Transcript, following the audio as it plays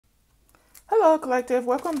Hello, Collective.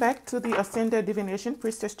 Welcome back to the Ascended Divination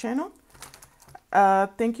Priestess channel.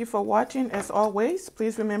 Thank you for watching. As always,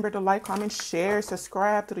 please remember to like, comment, share,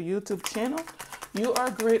 subscribe to the YouTube channel. You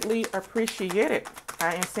are greatly appreciated.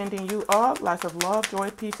 I am sending you all lots of love,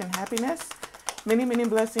 joy, peace, and happiness. Many, many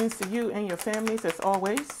blessings to you and your families. As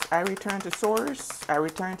always, I return to source. I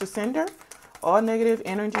return to sender. All negative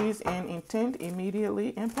energies and intent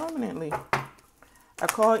immediately and permanently. I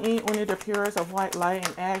call in only the purest of white light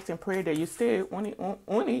and ask and pray that you stay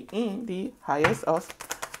only in the highest of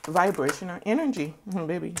vibrational energy.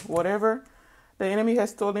 Baby, whatever the enemy has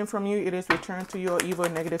stolen from you, it is returned to you. Evil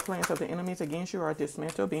and negative plans of the enemies against you are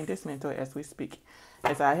dismantled, being dismantled as we speak.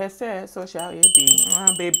 As I have said, so shall it be.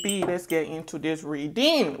 Baby, let's get into this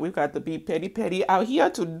reading. We got to be petty out here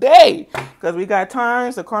today because we got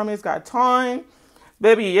time. The karmics got time.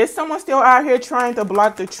 Baby, is someone still out here trying to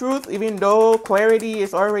block the truth, even though clarity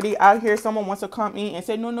is already out here? Someone wants to come in and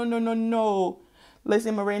say, no.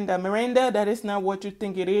 Listen, Miranda, that is not what you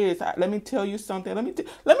think it is. Let me tell you something. Let me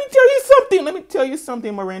tell you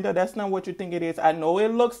something, Miranda. That's not what you think it is. I know it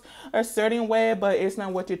looks a certain way, but it's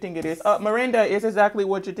not what you think it is. Miranda, it's exactly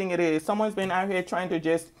what you think it is. Someone's been out here trying to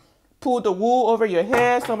just pull the wool over your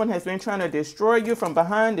head. Someone has been trying to destroy you from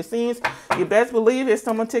behind the scenes. You best believe it's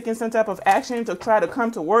someone taking some type of action to try to come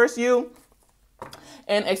towards you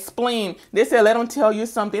and explain. They said, let them tell you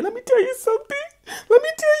something. Let me tell you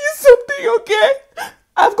something, okay?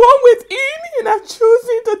 I've gone within and I've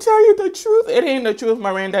chosen to tell you the truth. It ain't the truth,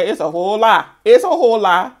 Miranda. It's a whole lie. It's a whole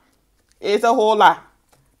lie.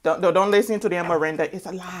 Don't listen to them, Miranda. It's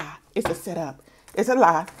a lie. It's a setup. It's a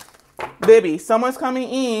lie. Baby, someone's coming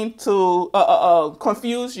in to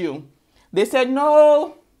confuse you. They said,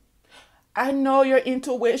 no, I know your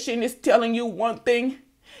intuition is telling you one thing.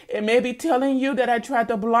 It may be telling you that I tried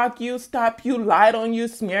to block you, stop you, lied on you,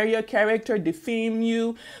 smear your character, defame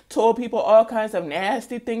you, told people all kinds of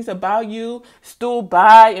nasty things about you, stood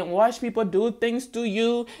by and watched people do things to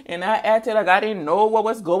you, and I acted like I didn't know what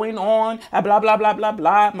was going on, blah, blah, blah, blah,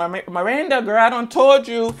 blah. Miranda, girl, I done told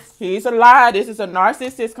you, he's a lie. This is a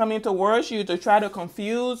narcissist coming towards you to try to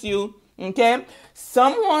confuse you, okay?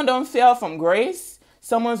 Someone done fell from grace.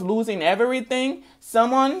 Someone's losing everything.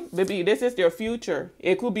 Someone, baby, this is their future.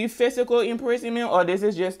 It could be physical imprisonment, or this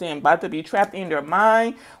is just them about to be trapped in their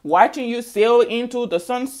mind, watching you sail into the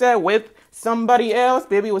sunset with somebody else,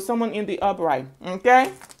 baby, with someone in the upright,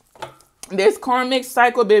 okay? This karmic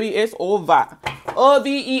cycle, baby, is over.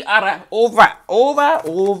 O-V-E-R,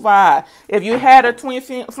 over. If you had a twin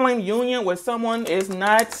flame union with someone, is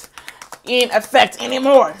not in effect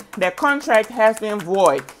anymore. That contract has been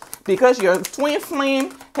void. Because your twin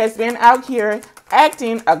flame has been out here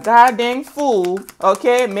acting a goddamn fool,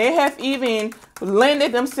 okay? May have even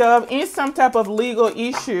landed themselves in some type of legal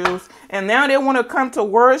issues. And now they want to come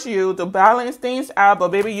towards you to balance things out. But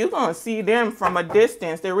baby, you're going to see them from a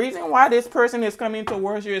distance. The reason why this person is coming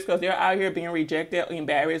towards you is because they're out here being rejected,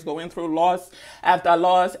 embarrassed, going through loss after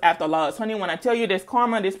loss after loss. Honey, when I tell you this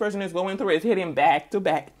karma this person is going through is hitting back to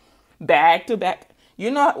back. You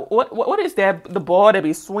know what is that? The ball that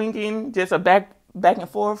be swinging just a back and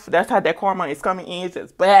forth. That's how that karma is coming in,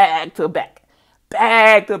 just back to back.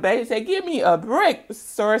 He said, "Give me a break."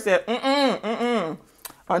 Sir said,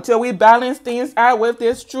 Until we balance things out with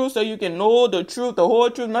this truth, so you can know the truth, the whole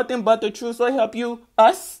truth, nothing but the truth. So help you,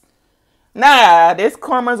 us. Nah, this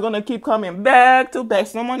karma is gonna keep coming back to back.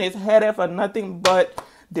 Someone is headed for nothing but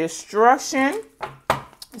destruction.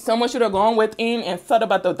 Someone should have gone within and thought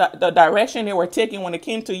about the direction they were taking when it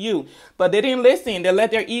came to you. But they didn't listen. They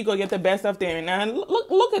let their ego get the best of them. And now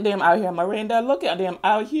look at them out here, Miranda. Look at them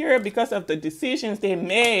out here because of the decisions they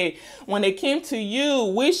made. When they came to you,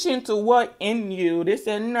 wishing to work in you, they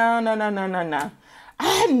said, no.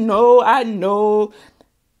 I know.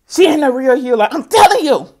 She ain't a real healer. I'm telling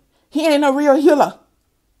you, he ain't a real healer.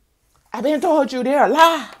 I've been told you they're a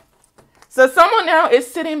lie. So someone now is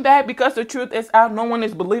sitting back because the truth is out. No one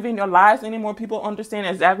is believing your lies anymore. People understand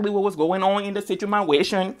exactly what was going on in the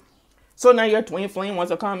situation. So now your twin flame wants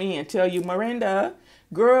to come in and tell you, Miranda,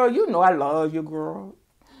 girl, you know I love you, girl.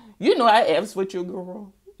 You know I F's with you,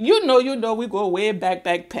 girl. You know we go way back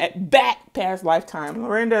past lifetime.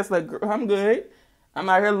 Miranda's like, girl, I'm good. I'm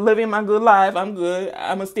out here living my good life. I'm good.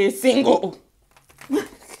 I'm going to stay single.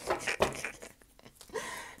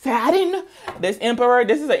 Say, I didn't know. This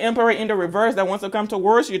is an emperor in the reverse that wants to come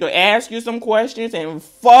towards you to ask you some questions and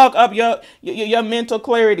fog up your mental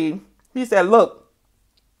clarity. He said, look,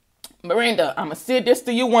 Miranda, I'm going to say this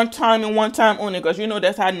to you one time and one time only, because you know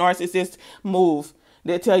that's how narcissists move.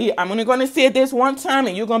 They tell you, I'm only going to say this one time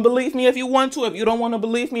and you're going to believe me if you want to. If you don't want to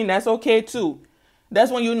believe me, that's okay too.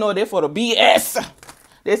 That's when you know they're for the BS.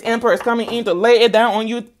 This emperor is coming in to lay it down on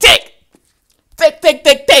you. Take.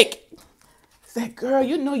 Take. Say, girl,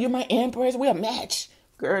 you know you're my empress. We're a match.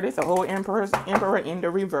 Girl, there's a whole emperor in the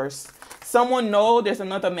reverse. Someone know there's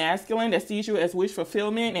another masculine that sees you as wish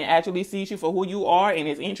fulfillment and actually sees you for who you are and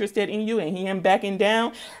is interested in you, and he ain't backing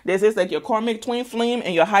down. This is like your karmic twin flame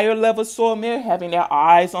and your higher level soulmate having their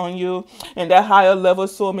eyes on you, and that higher level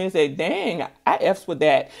soulmate say, dang, I F's with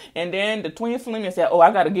that. And then the twin flame say, oh,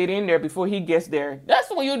 I got to get in there before he gets there. That's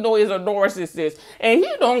when you know he's a narcissist and he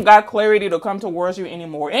don't got clarity to come towards you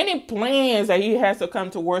anymore. Any plans that he has to come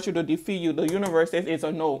towards you to defeat you, the universe says it's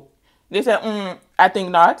a no. They said, I think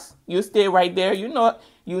not. You stay right there. You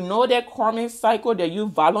know that karmic cycle that you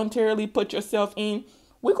voluntarily put yourself in.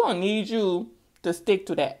 We're going to need you to stick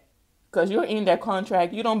to that. Because you're in that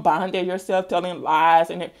contract. You don't bonded yourself telling lies.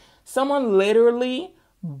 And someone literally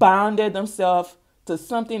bonded themselves to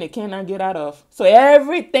something they cannot get out of. So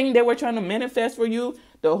everything they were trying to manifest for you,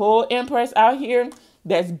 the whole empress out here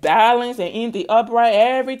that's balanced and in the upright,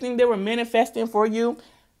 everything they were manifesting for you,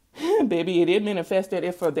 baby, it is manifested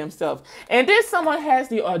it for themselves. And then someone has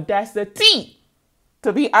the audacity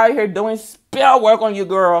to be out here doing spell work on you,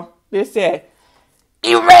 girl. They said,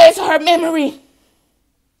 erase her memory.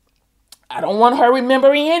 I don't want her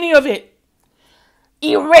remembering any of it.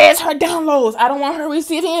 Erase her downloads. I don't want her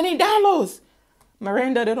receiving any downloads.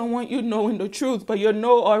 Miranda, they don't want you knowing the truth, but you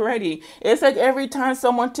know already. It's like every time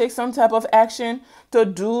someone takes some type of action to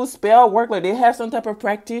do spell work, like they have some type of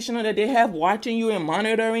practitioner that they have watching you and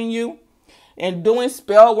monitoring you and doing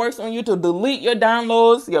spell works on you to delete your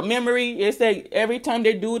downloads, your memory. It's like every time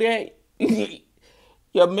they do that,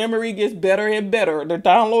 your memory gets better and better. The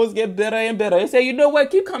downloads get better and better. They say, you know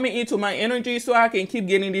what? Keep coming into my energy so I can keep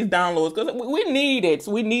getting these downloads because we need it.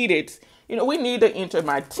 We need it. You know, we need to enter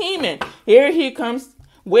my team. And here he comes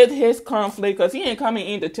with his conflict because he ain't coming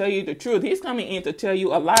in to tell you the truth. He's coming in to tell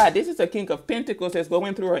you a lie. This is a King of Pentacles that's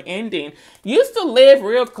going through an ending. Used to live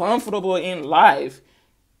real comfortable in life.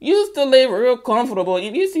 Used to live real comfortable.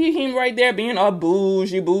 And you see him right there being all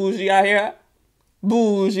bougie out here.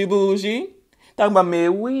 Bougie. Talking about me,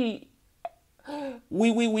 we.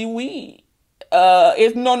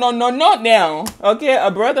 It's no now. Okay,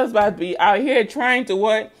 a brother's about to be out here trying to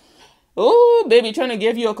what? Oh, baby, trying to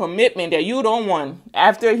give you a commitment that you don't want.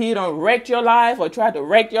 After he done wrecked your life or tried to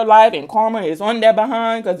wreck your life and karma is on that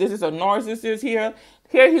behind because this is a narcissist here.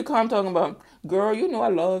 Here he come talking about, girl, you know I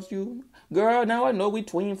love you. Girl, now I know we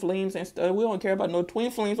twin flames and stuff. We don't care about no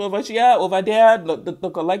twin flames over here. Over there,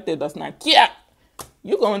 the collective does not care.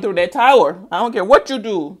 You going through that tower. I don't care what you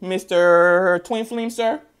do, Mr. Twin Flame,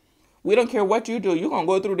 sir. We don't care what you do. You're going to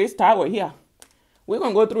go through this tower here. We're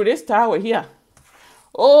going to go through this tower here.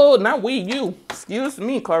 Oh, not we, you. Excuse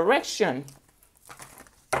me, correction.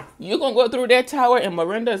 You're going to go through that tower and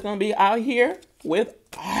Miranda is going to be out here with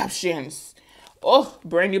options. Oh,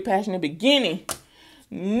 brand new passionate beginning.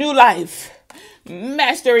 New life.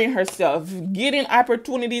 Mastering herself. Getting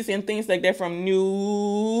opportunities and things like that from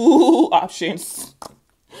new options.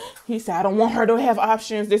 He said, I don't want her to have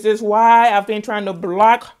options. This is why I've been trying to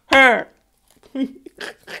block her.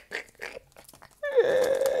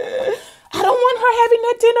 I don't want her having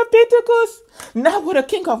that 10 of Pentacles. Not with a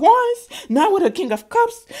King of Wands. Not with a King of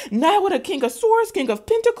Cups. Not with a King of Swords, King of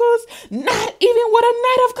Pentacles. Not even with a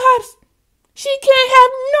Knight of Cups. She can't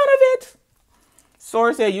have none of it.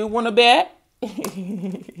 Sword said, you want to bet?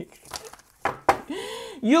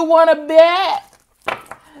 You want to bet?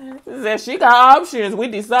 That she got options. We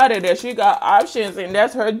decided that she got options and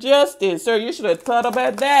that's her justice. Sir, you should have thought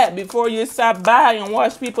about that before you sat by and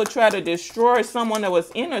watched people try to destroy someone that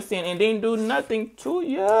was innocent and didn't do nothing to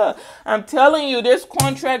you. I'm telling you, this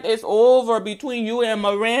contract is over between you and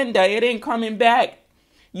Miranda. It ain't coming back.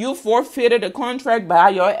 You forfeited the contract by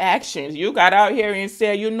your actions. You got out here and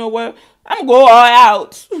said, you know what? I'm going all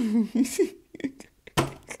out.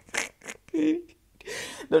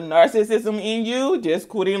 The narcissism in you just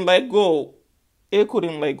couldn't let go. It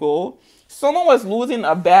couldn't let go. Someone was losing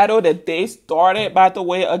a battle that they started, by the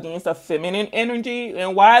way, against a feminine energy.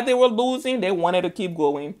 And while they were losing, they wanted to keep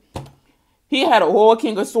going. He had a whole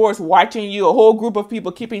King of Swords watching you, a whole group of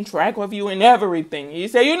people keeping track of you and everything. He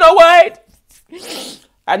said, you know what?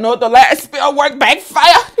 I know the last spell work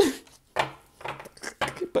backfire.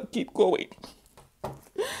 But keep going.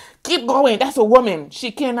 Keep going. That's a woman.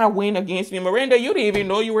 She cannot win against me. Miranda, you didn't even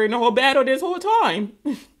know you were in the whole battle this whole time.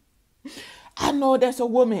 I know that's a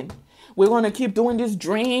woman. We're going to keep doing this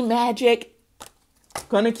dream magic.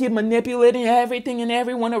 Going to keep manipulating everything and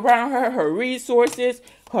everyone around her. Her resources,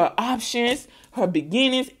 her options, her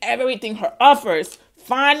beginnings, everything, her offers,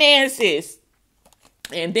 finances.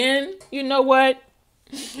 And then, you know what?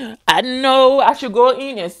 I know I should go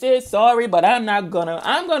in and say sorry, but I'm not gonna.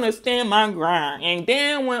 I'm gonna stand my ground. And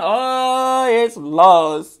then when all is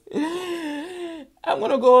lost, I'm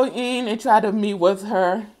gonna go in and try to meet with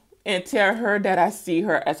her and tell her that I see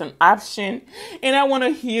her as an option and I want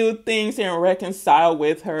to heal things and reconcile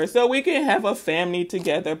with her so we can have a family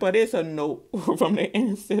together. But it's a note from the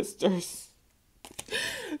ancestors.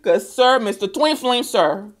 Because, sir, Mr. Twin Flame,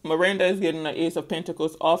 sir, Miranda is getting the Ace of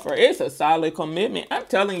Pentacles offer. It's a solid commitment. I'm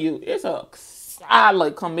telling you, it's a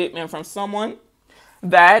solid commitment from someone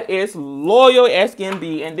that is loyal as can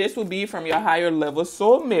be. And this will be from your higher level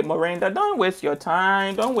soulmate, Miranda. Don't waste your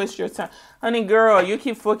time. Don't waste your time. Honey girl, you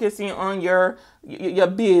keep focusing on your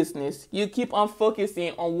business. You keep on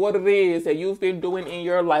focusing on what it is that you've been doing in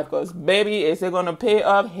your life. Because, baby, is it going to pay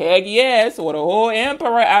off? Heck yes. With a whole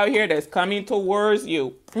emperor out here that's coming towards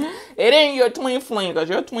you. It ain't your twin flame, because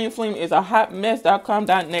your twin flame is a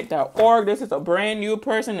hotmess.com.net.org. This is a brand new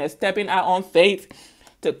person that's stepping out on faith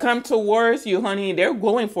to come towards you, honey. They're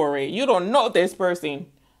going for it. You don't know this person,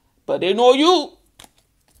 but they know you.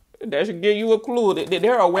 That should give you a clue.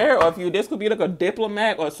 They're aware of you. This could be like a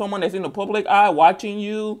diplomat or someone that's in the public eye watching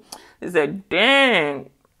you. They said,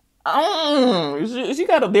 dang, she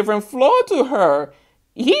got a different flow to her.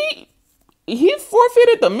 He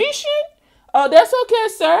forfeited the mission? Oh, that's okay,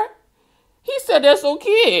 sir. He said that's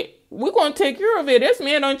okay. We're going to take care of it. This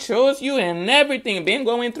man done chose you and everything. Been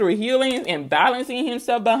going through healing and balancing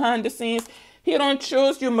himself behind the scenes. He done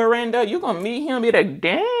chose you, Miranda. You're going to meet him and be like,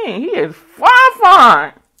 dang, he is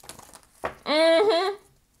fine.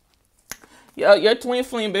 Your twin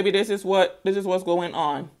flame, baby, this is what's going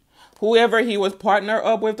on. Whoever he was partnered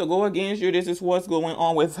up with to go against you, this is what's going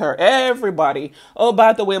on with her. Everybody. Oh,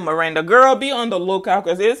 by the way, Miranda, girl, be on the lookout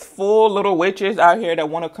because there's full little witches out here that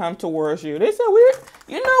want to come towards you. They said,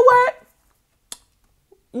 you know what?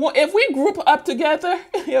 Well, if we group up together,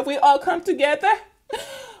 if we all come together,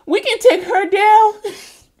 we can take her down.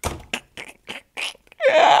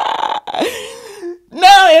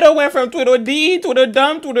 Now it went from Tweedledee to the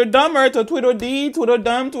dumb to the dumber to Tweedledee to the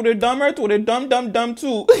dumb to the dumber to the dumb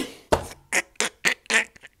too.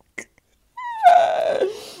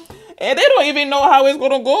 And they don't even know how it's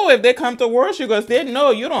going to go if they come towards you because they know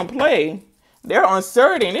you don't play. They're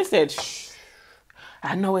uncertain. They said, shh,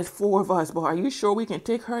 I know it's 4 of us, but are you sure we can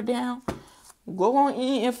take her down? Go on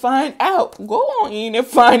in and find out. Go on in and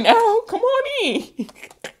find out. Come on in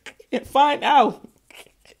and find out.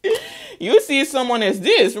 You see someone as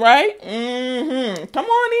this, right? Come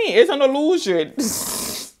on in. It's an illusion.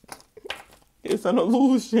 It's an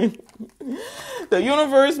illusion. The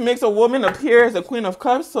universe makes a woman appear as a Queen of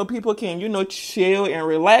Cups so people can, chill and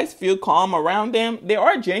relax, feel calm around them. They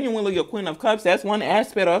are genuinely a Queen of Cups. That's one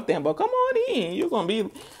aspect of them. But come on in. You're going to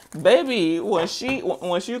be, baby, when she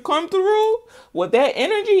come through with that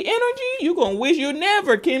energy, you're going to wish you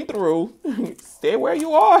never came through. Stay where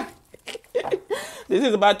you are. This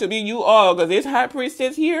is about to be you all because this high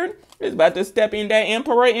priestess here is about to step in that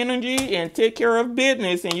emperor energy and take care of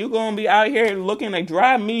business, and you're gonna be out here looking like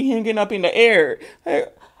dry meat hanging up in the air.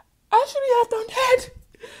 Like, I shouldn't have done that.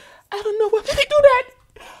 I don't know why did I do that.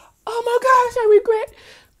 Oh my gosh, I regret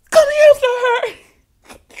coming after her.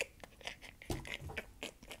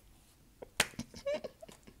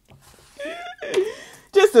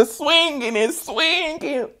 Just a swinging and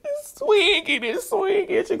swinging. Swinging and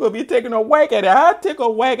swinging. She's going to be taking a whack at it. I'll take a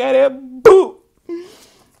whack at it. Boo.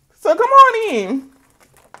 So come on in.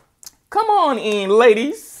 Come on in,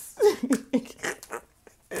 ladies. Come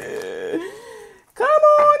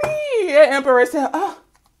on in. The Emperor said, oh,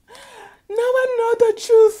 now I know the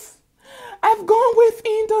truth. I've gone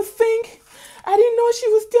within to think. I didn't know she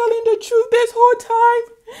was telling the truth this whole time.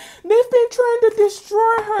 They've been trying to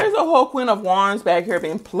destroy her. There's a whole Queen of Wands back here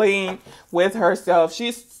been playing with herself.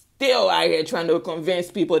 She's still out here trying to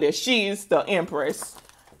convince people that she's the Empress.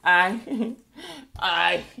 I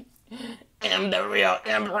am the real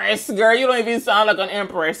Empress. Girl, you don't even sound like an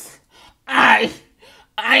Empress. I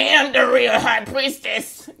am the real High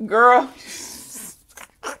Priestess. Girl.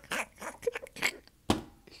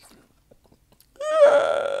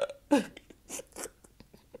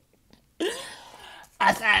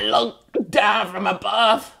 As I look down from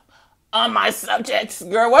above on my subjects.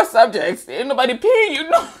 Girl, what subjects? Ain't nobody paying you,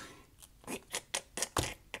 no.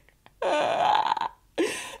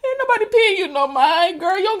 Ain't nobody paying you no mind.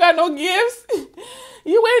 Girl, you don't got no gifts.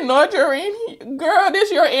 You ain't nurturing. Girl,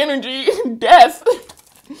 this your energy. Death.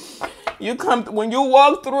 You come, when you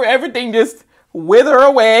walk through, everything just wither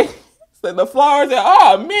away. So the flowers say,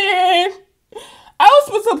 oh man, I was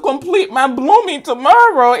supposed to complete my blooming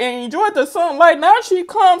tomorrow and enjoy the sunlight. Now she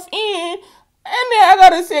comes in. And then I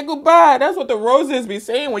gotta say goodbye. That's what the roses be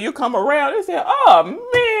saying when you come around. They say, oh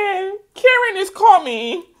man, Karen is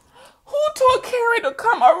coming. Who told Karen to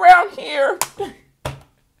come around here?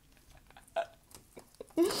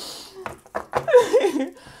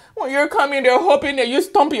 When you're coming, they're hoping that you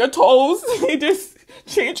stump your toes. You just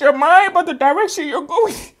change your mind about the direction you're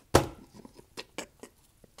going.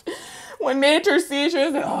 When nature sees you,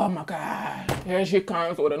 it's like, oh my God, here she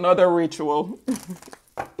comes with another ritual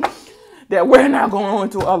that we're not going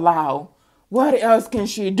to allow. What else can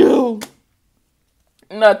she do?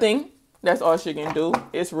 Nothing. That's all she can do.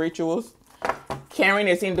 It's rituals. Karen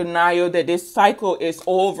is in denial that this cycle is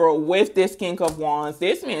over with this King of Wands.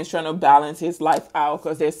 This man's trying to balance his life out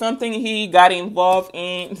because there's something he got involved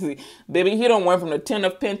in. Baby, he don't went from the 10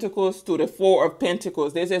 of Pentacles to the 4 of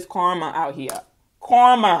Pentacles. This is karma out here.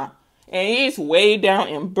 Karma. And he's way down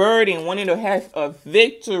and burdened, wanting to have a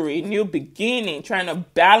victory, new beginning, trying to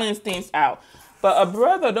balance things out. But a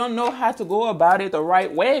brother don't know how to go about it the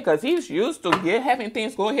right way because he's used to having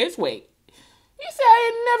things go his way. He said,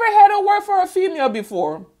 I ain't never had to work for a female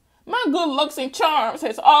before. My good looks and charms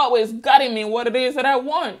has always gotten me what it is that I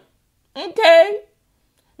want. Okay?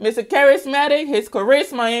 Mr. Charismatic, his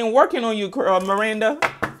charisma ain't working on you, Miranda.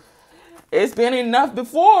 It's been enough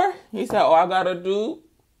before. He said, all I gotta do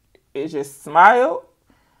is just smile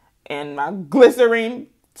and my glistening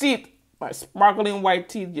teeth, my sparkling white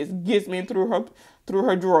teeth just gets me through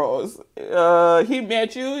her drawers. He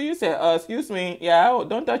met you. You said, excuse me. Yeah,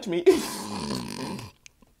 don't touch me.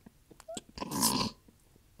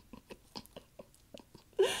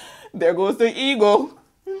 There goes the ego.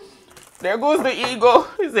 There goes the ego.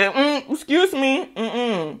 He said, excuse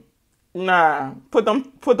me. Nah, put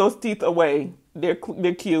those teeth away. They're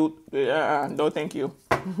cute. No, thank you.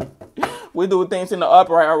 We do things in the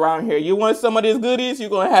upright around here. You want some of these goodies? You're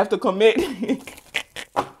gonna have to commit.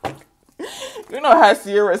 You know how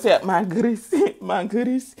Sierra said, my goodies, my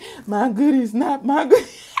goodies, my goodies, not my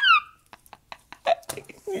goodies.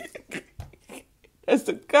 That's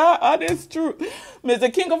the God honest truth.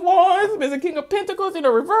 Mr. King of Wands, Mr. King of Pentacles in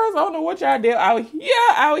the reverse. I don't know what y'all did out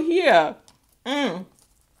here.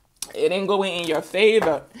 It ain't going in your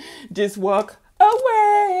favor. Just walk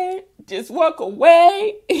away. Just walk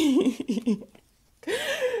away.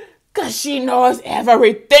 Because she knows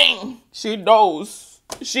everything. She knows.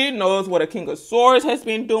 She knows what a King of Swords has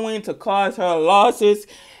been doing to cause her losses.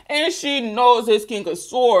 And she knows this King of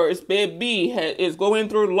Swords, baby, is going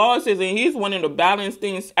through losses and he's wanting to balance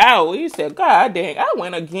things out. He said, God dang, I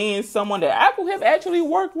went against someone that I could have actually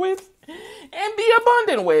worked with and be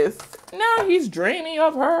abundant with. Now he's dreaming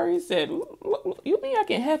of her. He said, you mean I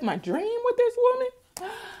can have my dream with this woman?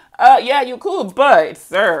 Yeah, you could, but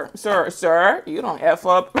sir, you don't F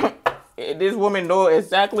up. This woman knows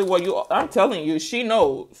exactly what I'm telling you, she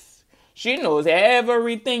knows. She knows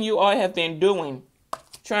everything you all have been doing,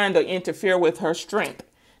 trying to interfere with her strength.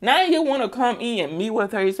 Now you want to come in and meet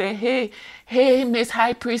with her. You say, hey, Miss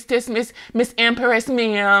High Priestess, Miss Empress,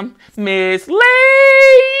 ma'am, Miss Lady,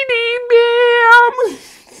 ma'am.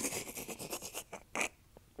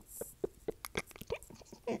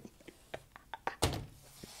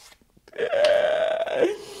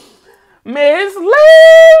 Miss Lady,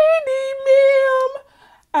 ma'am,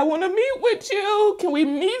 I want to meet with you. Can we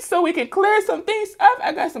meet so we can clear some things up?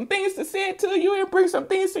 I got some things to say to you and bring some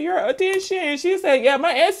things to your attention. And she said, yeah,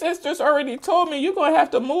 my ancestors already told me you're going to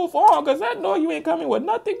have to move on because I know you ain't coming with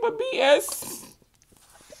nothing but BS.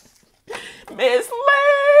 Miss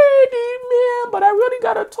Lady, ma'am, but I really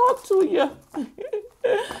got to talk to you.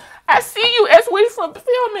 I see you as wish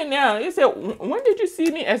fulfillment now. He said, when did you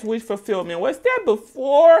see me as wish fulfillment? Was that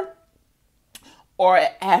before or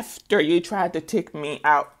after you tried to take me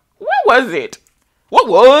out? What was it? What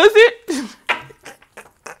was it?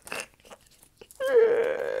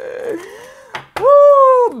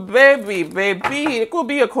 Ooh, baby. It could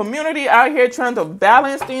be a community out here trying to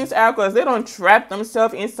balance things out because they don't trap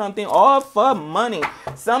themselves in something all for money.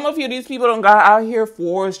 Some of you, these people don't got out here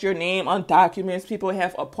forged your name on documents. People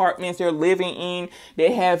have apartments they're living in.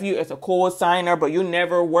 They have you as a co-signer, but you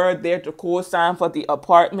never were there to co-sign for the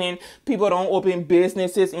apartment. People don't open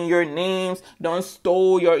businesses in your names, don't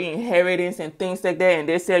stole your inheritance and things like that. And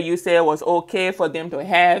they said you said it was okay for them to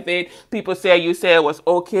have it. People said you said it was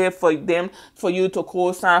okay for you to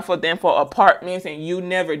co-sign for them for apartments and you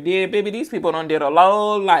never did. Baby, these people done did a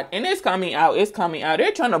lot. And it's coming out.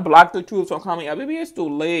 They're trying to block the truth from coming out. Baby, it's too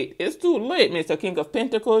late. It's too late. Mr. King of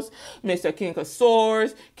Pentacles, Mr. King of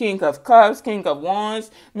Swords, King of Cups, King of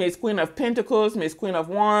Wands, Miss Queen of Pentacles, Miss Queen of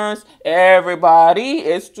Wands. Everybody,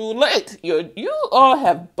 it's too late. You all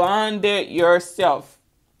have bonded yourself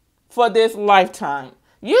for this lifetime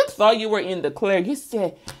You thought you were in the clear. You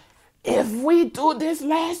said, if we do this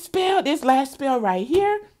last spell right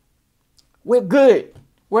here, we're good.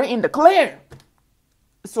 We're in the clear.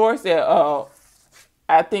 Source said,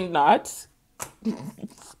 I think not.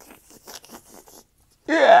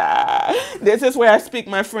 Yeah. This is where I speak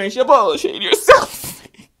my French. You bullshit yourself.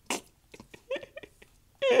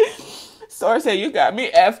 Source said, you got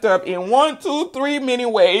me effed up in 1, 2, 3 many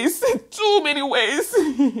ways. Too many ways.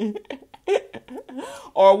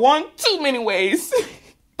 Or 1, too many ways.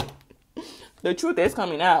 The truth is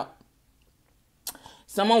coming out.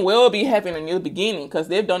 Someone will be having a new beginning because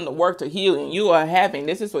they've done the work to heal, and you are having.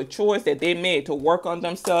 This is a choice that they made to work on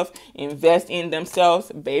themselves, invest in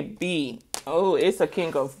themselves, baby. Oh, it's a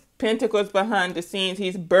King of Pentacles behind the scenes.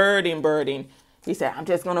 He's birding. He said, I'm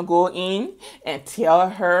just going to go in and tell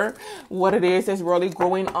her what it is that's really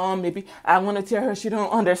going on. Maybe I want to tell her she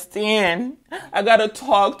don't understand. I got to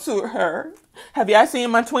talk to her. Have y'all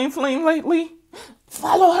seen my twin flame lately?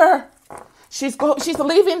 Follow her. She's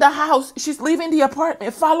leaving the house. She's leaving the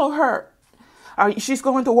apartment. Follow her. She's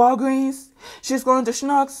going to Walgreens. She's going to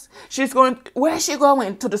Schnucks. Where is she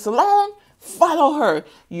going? To the salon? Follow her.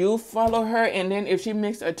 You follow her, and then if she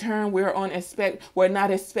makes a turn we're not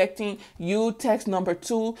expecting, you text number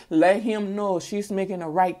 2, let him know she's making a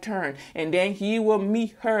right turn, and then he will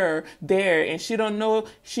meet her there, and she don't know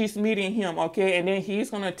she's meeting him, okay? And then he's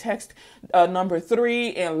gonna text number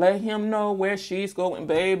 3 and let him know where she's going,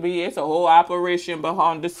 baby. It's a whole operation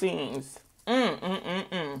behind the scenes.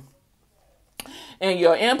 And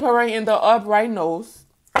your emperor in the upright knows.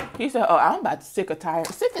 He said, oh, I'm about to sick and tired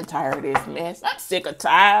of this mess. I'm sick and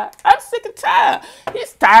tired.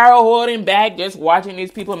 He's tired of holding back, just watching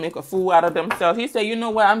these people make a fool out of themselves. He said, you know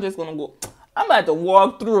what? I'm just going to go. I'm about to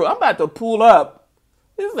walk through. I'm about to pull up.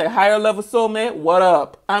 This is a higher level soulmate. What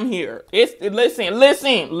up? I'm here. Listen,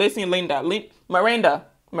 Linda.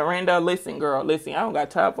 Miranda, listen, girl. Listen, I don't got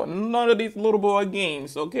time for none of these little boy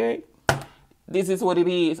games, okay? This is what it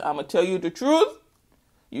is. I'm going to tell you the truth.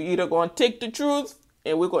 You either going to take the truth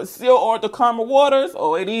and we're going to seal all the karma waters,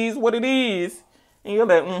 or it is what it is. And you're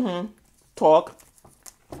like, talk.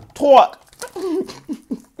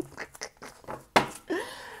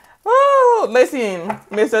 Oh, listen,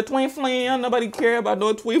 Mr. Twin Flame, nobody care about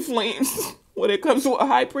no twin flames. When it comes to a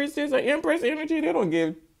high priestess or empress energy, they don't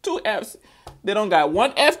give 2 Fs. They don't got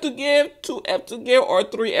 1 F to give, 2 F to give, or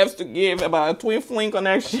 3 Fs to give about a twin flame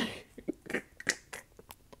connection.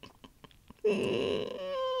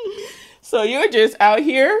 So you're just out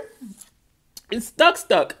here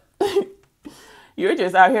stuck. You're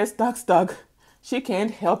just out here stuck. She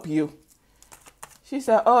can't help you. She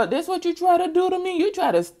said, oh, this what you try to do to me? You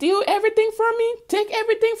try to steal everything from me? Take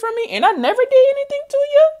everything from me? And I never did anything to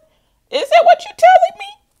you? Is that what you telling me?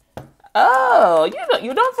 Oh,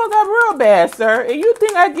 you don't fuck up real bad, sir. And you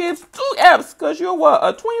think I give 2 Fs because you're what?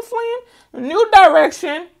 A twin flame? New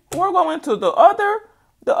direction. We're going to the other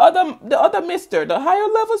mister, the higher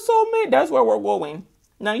level soulmate. That's where we're going.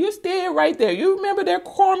 Now you stay right there. You remember that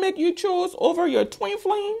karmic you chose over your twin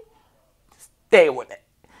flame? Stay with it.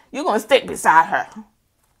 You're going to stick beside her.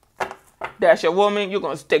 That's your woman. You're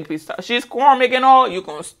going to stick beside. She's karmic and all. You're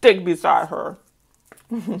going to stick beside her.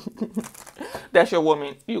 That's your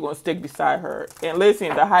woman. You're going to stick beside her. And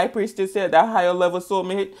listen, the high priestess said that higher level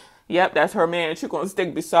soulmate. Yep, that's her man. She's going to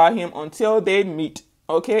stick beside him until they meet.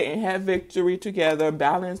 Okay, and have victory together,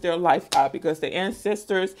 balance their life out, because the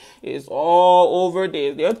ancestors is all over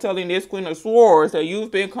this. They're telling this Queen of Swords that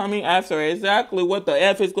you've been coming after exactly what the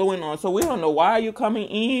F is going on. So we don't know why you're coming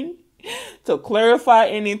in to clarify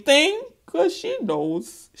anything, because she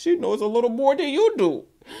knows a little more than you do.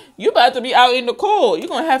 You about to be out in the cold. You're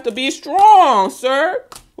going to have to be strong, sir.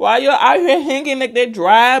 While you're out here hanging like that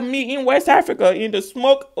dry meat in West Africa in the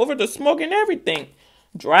smoke, over the smoke and everything.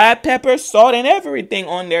 Dried pepper, salt, and everything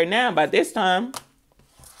on there now. By this time,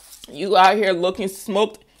 you out here looking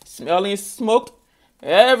smoked, smelling smoked,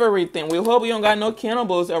 everything. We hope you don't got no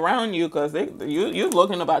cannibals around you, because you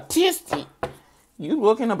looking about tasty. You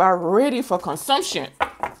looking about ready for consumption.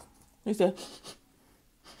 He said,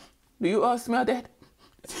 do you all smell that?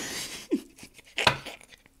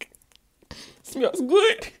 Smells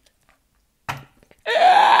good.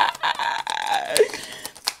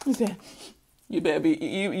 He said, you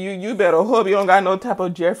better hope you don't got no type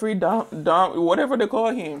of Jeffrey Dom, whatever they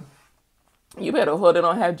call him. You better hope they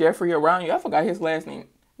don't have Jeffrey around you. I forgot his last name.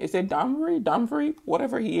 Is it Domfrey,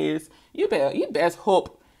 whatever he is. You best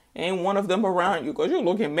hope ain't one of them around you, because you're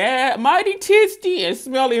looking mighty tasty and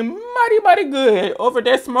smelling mighty good over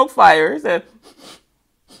that smoke fire. Said,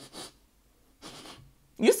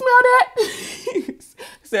 you smell that?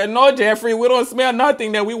 Said, no, Jeffrey, we don't smell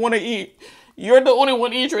nothing that we want to eat. You're the only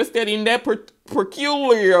one interested in that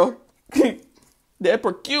peculiar, that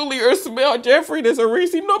peculiar smell, Jeffrey. There's a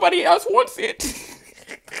reason nobody else wants it.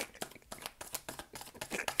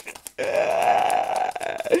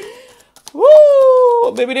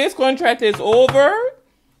 Woo! Baby, this contract is over.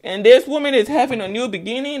 And this woman is having a new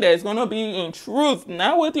beginning that's going to be in truth,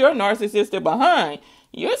 not with your narcissistic behind.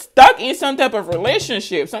 You're stuck in some type of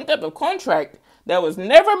relationship, some type of contract that was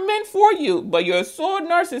never meant for you, but you're so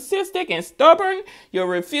narcissistic and stubborn, you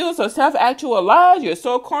refuse to self-actualize, you're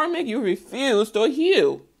so karmic, you refuse to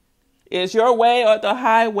heal. It's your way or the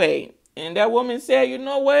highway. And that woman said, you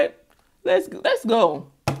know what? Let's go. Let's go.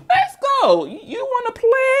 You want to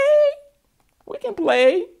play? We can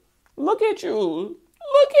play. Look at you.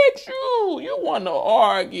 Look at you. You want to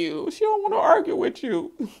argue. She don't want to argue with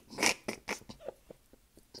you.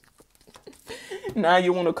 Now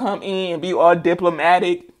you want to come in and be all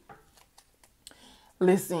diplomatic.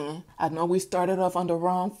 Listen, I know we started off on the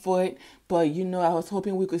wrong foot, but you know, I was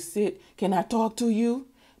hoping we could sit. Can I talk to you?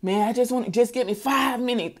 Man, I just want to just give me 5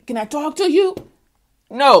 minutes. Can I talk to you?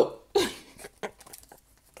 No.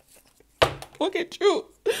 Look at you.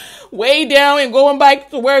 Way down and going back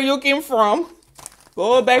to where you came from.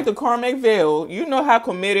 Go back to Karmic Veil. You know how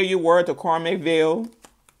committed you were to Karmic Veil.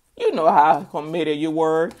 You know how committed you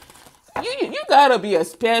were. You gotta be a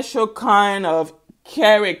special kind of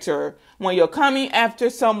character when you're coming after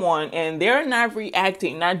someone and they're not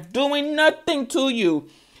reacting, not doing nothing to you.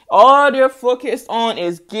 All they're focused on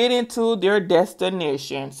is getting to their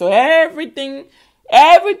destination. So everything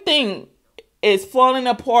is falling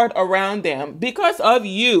apart around them because of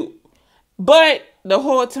you. But the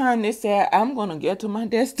whole time they said, I'm going to get to my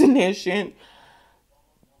destination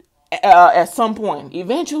at some point.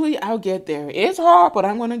 Eventually, I'll get there. It's hard, but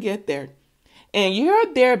I'm going to get there. And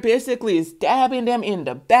you're there basically stabbing them in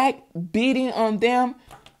the back, beating on them,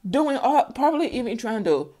 doing all, probably even trying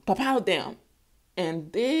to pop out them.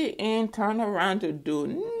 And they ain't turn around to do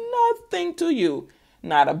nothing to you.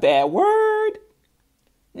 Not a bad word.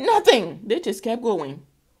 Nothing. They just kept going.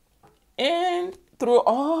 And through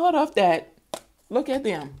all of that, look at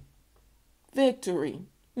them. Victory,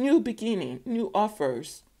 new beginning, new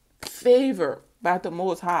offers, favor by the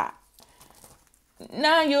Most High.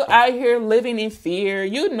 Now you're out here living in fear.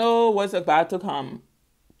 You know what's about to come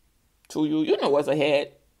to you. You know what's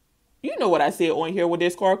ahead. You know what I said on here when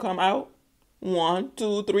this card come out. 1,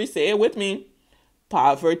 2, 3, say it with me.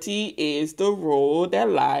 Poverty is the road that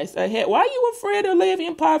lies ahead. Why are you afraid to live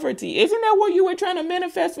in poverty? Isn't that what you were trying to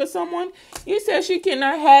manifest for someone? You said she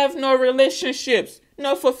cannot have no relationships,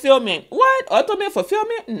 no fulfillment. What? Ultimate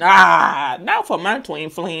fulfillment? Nah, not for my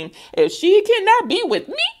twin flame. If she cannot be with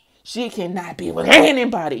me, she cannot be with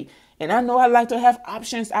anybody. And I know I like to have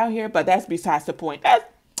options out here, but that's besides the point.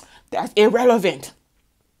 That's irrelevant.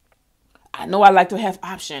 I know I like to have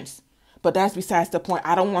options. But that's besides the point.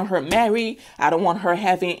 I don't want her married. I don't want her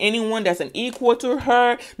having anyone that's an equal to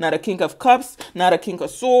her. Not a king of cups. Not a king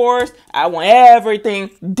of swords. I want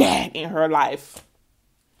everything dead in her life.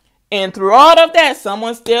 And through all of that,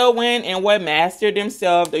 someone still went and mastered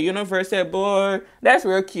themselves. The universe said, boy, that's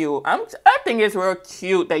real cute. I think it's real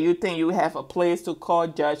cute that you think you have a place to call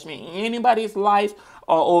judgment in anybody's life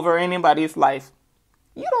or over anybody's life.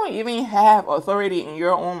 You don't even have authority in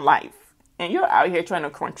your own life. And you're out here trying to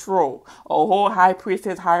control a whole high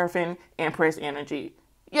priestess, hierophant, empress energy.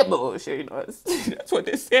 You're bullshitting us. That's what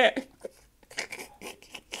they said.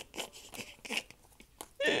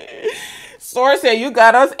 Source said you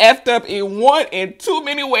got us effed up in one and too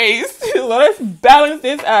many ways. Let's balance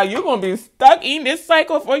this out. You're going to be stuck in this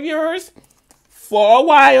cycle for yours for a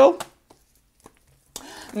while.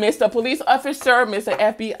 Mr. Police Officer, Mr.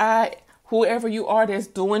 FBI, whoever you are that's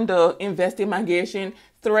doing the investigation,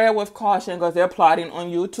 tread with caution because they're plotting on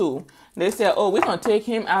you too. They said, oh, we're going to take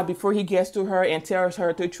him out before he gets to her and tells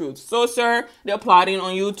her the truth. So, sir, they're plotting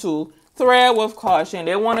on you too. Tread with caution.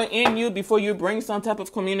 They want to end you before you bring some type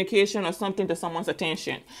of communication or something to someone's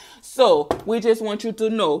attention. So, we just want you to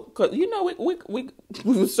know, because, you know,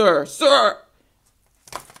 sir,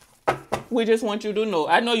 we just want you to know.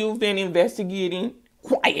 I know you've been investigating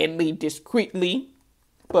quietly, discreetly.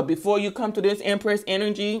 But before you come to this Empress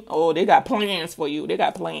energy, oh, they got plans for you. They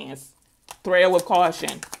got plans. Tread with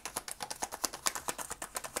caution.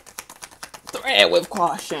 Tread with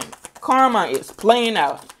caution. Karma is playing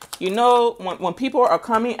out. You know, when people are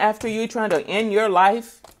coming after you, trying to end your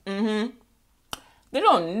life, they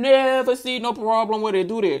don't never see no problem where they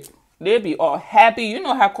do this. They be all happy. You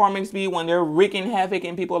know how karmics be when they're wreaking havoc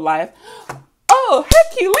in people's life. Oh,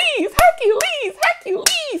 Hercules.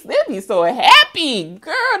 They be so happy.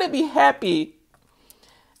 Girl, they be happy.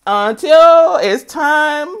 Until it's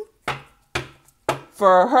time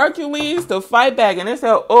for Hercules to fight back. And they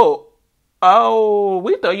said, oh,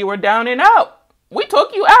 we thought you were down and out. We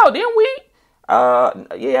took you out, didn't we?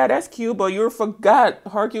 Yeah, that's cute, but you forgot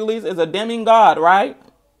Hercules is a demigod, right?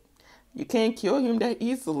 You can't kill him that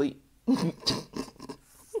easily.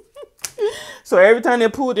 So every time they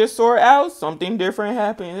pull their sword out, something different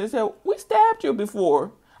happens. They said, we stabbed you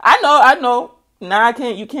before. I know. Now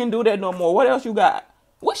you can't do that no more. What else you got?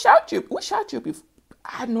 We shot you before.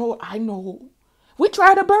 I know. We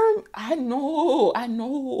tried to burn. I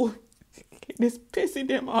know. It's pissing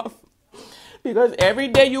them off. Because every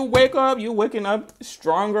day you wake up, you're waking up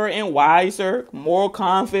stronger and wiser, more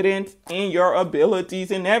confident in your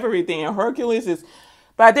abilities and everything. And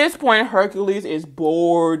by this point, Hercules is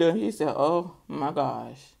bored. He said, oh my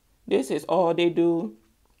gosh, this is all they do.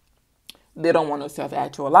 They don't want to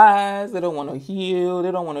self-actualize. They don't want to heal.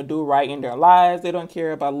 They don't want to do right in their lives. They don't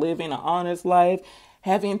care about living an honest life,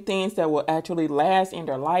 having things that will actually last in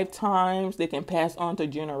their lifetimes. They can pass on to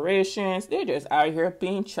generations. They're just out here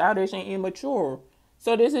being childish and immature.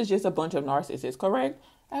 So this is just a bunch of narcissists, correct?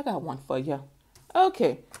 I got one for you.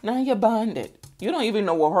 Okay, now you're bonded. You don't even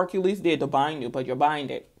know what Hercules did to bind you, but you're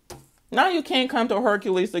binded. Now you can't come to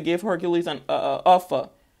Hercules to give Hercules an offer.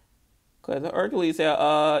 Because Hercules said,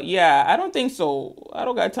 yeah, I don't think so. I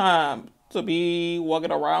don't got time to be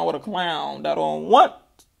walking around with a clown that don't want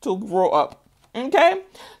to grow up. Okay?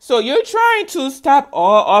 So you're trying to stop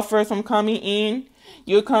all offers from coming in.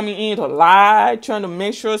 You're coming in to lie, trying to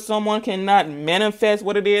make sure someone cannot manifest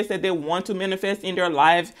what it is that they want to manifest in their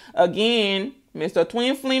lives. Again, Mr.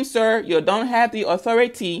 Twin Flame, sir, you don't have the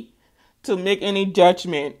authority to make any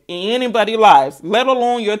judgment in anybody's lives, let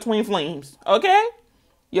alone your twin flames. Okay?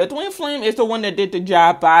 Your twin flame is the one that did the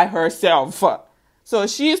job by herself. So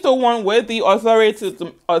she's the one with the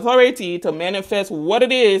authority to manifest what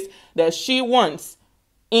it is that she wants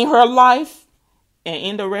in her life and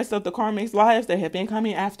in the rest of the karmics' lives that have been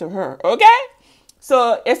coming after her. Okay?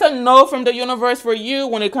 So it's a no from the universe for you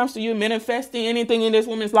when it comes to you manifesting anything in this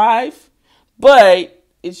woman's life. But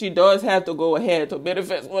she does have to go ahead to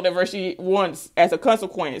manifest whatever she wants as a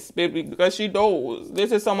consequence, because she knows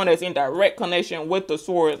this is someone that's in direct connection with the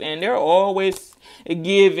source and they're always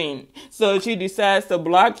giving. So she decides to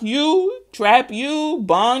block you, trap you,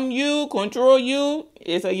 bond you, control you.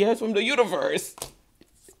 It's a yes from the universe.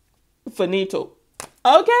 Finito.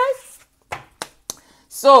 Okay?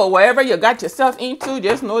 So whatever you got yourself into,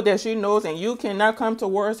 just know that she knows, and you cannot come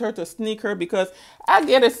towards her to sneak her, because I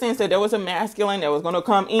get a sense that there was a masculine that was going to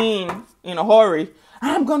come in a hurry.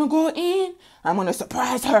 I'm going to go in. I'm going to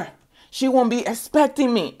surprise her. She won't be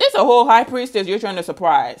expecting me. It's a whole high priestess you're trying to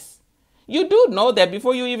surprise. You do know that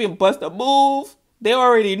before you even bust a move, they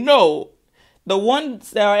already know. The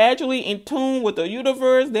ones that are actually in tune with the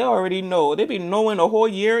universe, they already know. They be knowing a whole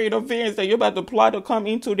year in advance that you're about to plot to come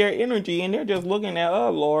into their energy. And they're just looking at,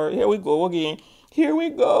 oh, Lord, here we go again. Here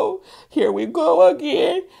we go. Here we go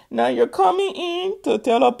again. Now you're coming in to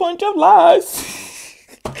tell a bunch of lies.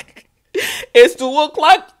 It's 2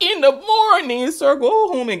 o'clock in the morning, sir.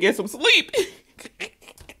 Go home and get some sleep.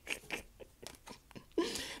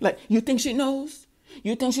 Like, you think she knows?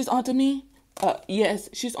 You think she's onto me? Yes,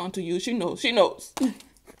 she's onto you. She knows. She knows.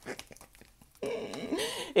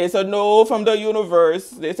 It's a no from the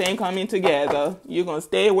universe. This ain't coming together. You're going to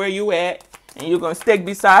stay where you at. And you're going to stick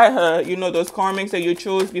beside her. You know those karmics that you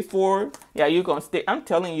chose before? Yeah, you're going to stick. I'm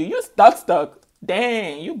telling you, you stuck.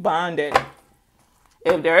 Dang, you bonded.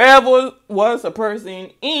 If there ever was a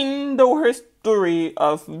person in the history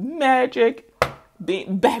of magic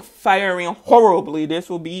backfiring horribly,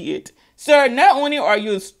 this will be it. Sir, not only are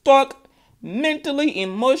you stuck mentally,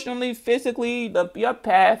 emotionally, physically, your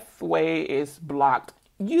pathway is blocked.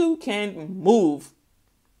 You can't move.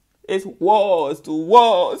 It's walls to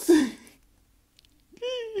walls.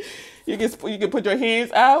 You can put your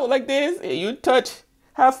hands out like this and you touch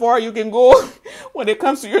how far you can go when it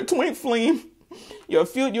comes to your twin flame. You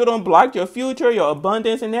don't block your future, your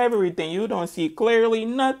abundance, and everything. You don't see clearly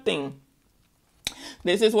nothing.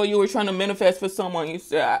 This is what you were trying to manifest for someone. You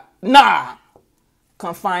said, nah.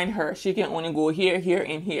 Confine her. She can only go here, here,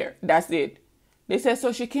 and here. That's it. They said,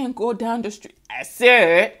 so she can't go down the street. I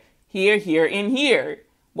said, here, here, and here.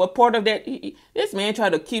 What part of that? This man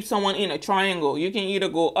tried to keep someone in a triangle. You can either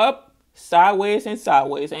go up, sideways, and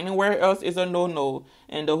sideways. Anywhere else is a no-no.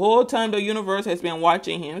 And the whole time the universe has been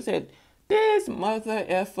watching him. Said, this mother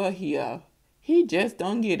effer here, he just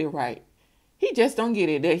don't get it right. He just don't get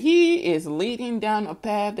it. That he is leading down a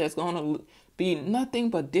path that's going to be nothing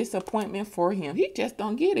but disappointment for him. He just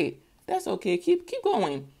don't get it. That's okay. Keep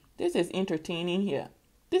going. This is entertaining here.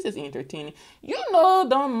 This is entertaining. You know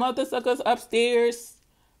them mother suckers upstairs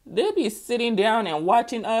They'll be sitting down and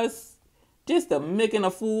watching us just to making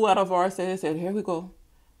a fool out of ourselves. Said, here we go.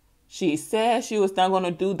 She said she was not going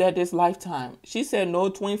to do that this lifetime. She said no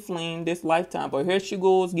twin flame this lifetime. But here she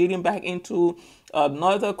goes getting back into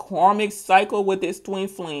another karmic cycle with this twin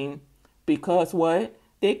flame. Because what?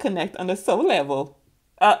 They connect on the soul level.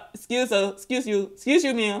 Excuse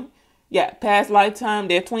you, ma'am. Yeah, past lifetime,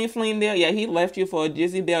 their twin flame there. Yeah, he left you for a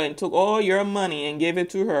Jezebel and took all your money and gave it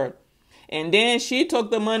to her. And then she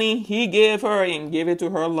took the money he gave her and gave it to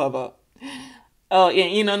her lover. And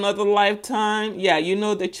in another lifetime, yeah, you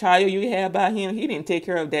know the child you had by him, he didn't take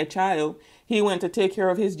care of that child. He went to take care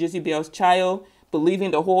of his Jezebel's child,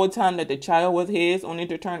 believing the whole time that the child was his, only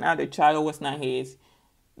to turn out the child was not his.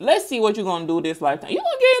 Let's see what you're going to do this lifetime. You're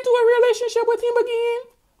going to get into a relationship with him again?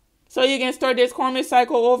 So you can start this karmic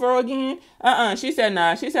cycle over again? She said,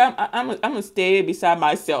 nah. She said, I'm going to stay beside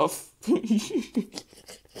myself.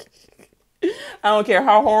 I don't care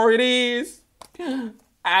how hard it is.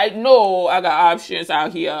 I know I got options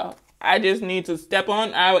out here. I just need to step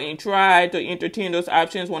on out and try to entertain those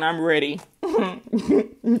options when I'm ready.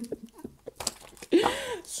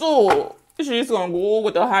 So she's going to go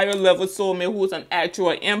with a higher level soulmate who's an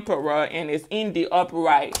actual emperor and is in the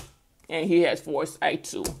upright. And he has foresight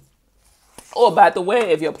too. Oh, by the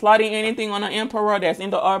way, if you're plotting anything on an emperor that's in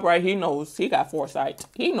the upright, he knows. He got foresight.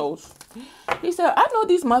 He knows. He said, I know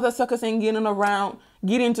these mother suckers ain't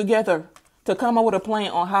getting together to come up with a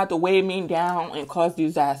plan on how to weigh me down and cause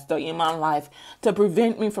disaster in my life, to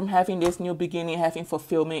prevent me from having this new beginning, having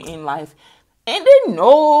fulfillment in life. And they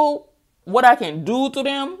know what I can do to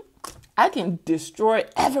them. I can destroy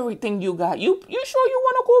everything you got. You sure you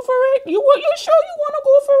want to go for it? You sure you want to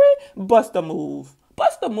go for it? Bust a move.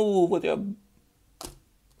 Bust a move with your...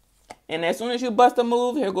 And as soon as you bust a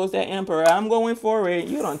move, here goes that emperor. I'm going for it.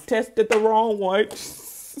 You done tested the wrong one.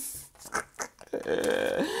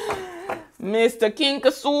 Mr. King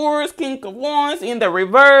of Swords, King of Wands in the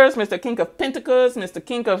reverse. Mr. King of Pentacles, Mr.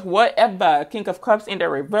 King of whatever. King of Cups in the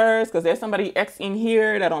reverse. Because there's somebody X in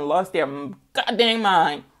here that done lost their goddamn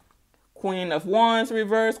mind. Queen of Wands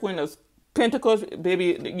reverse. Queen of Pentacles,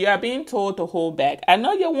 baby, you are being told to hold back. I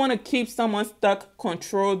know you want to keep someone stuck,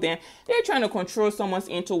 control them. They're trying to control someone's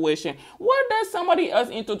intuition. What does somebody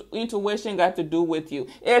else's intuition got to do with you?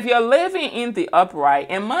 If you're living in the upright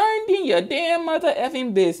and minding your damn mother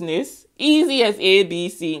effing business, easy as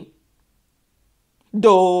ABC.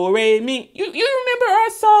 Do, re, mi. You remember our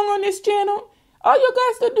song on this channel? All you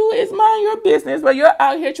guys to do is mind your business, but you're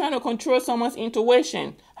out here trying to control someone's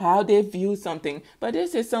intuition, how they view something. But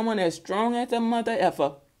this is someone as strong as a mother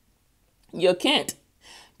effer. You can't.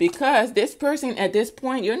 Because this person at this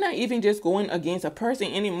point, you're not even just going against a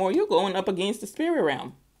person anymore. You're going up against the spirit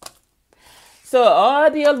realm. So all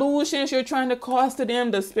the illusions you're trying to cause to them,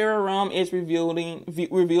 the spirit realm is revealing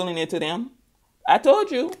it to them. I told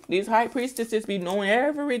you, these high priestesses be knowing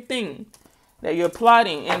everything that you're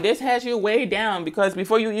plotting, and this has you way down because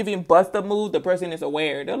before you even bust a move, the person is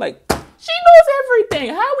aware. They're like, she knows everything.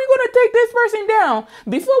 How are we going to take this person down?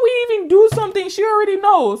 Before we even do something, she already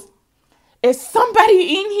knows. Is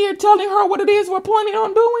somebody in here telling her what it is we're planning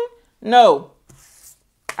on doing? No.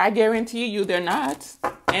 I guarantee you they're not.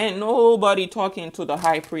 And nobody talking to the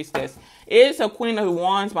high priestess. It's a Queen of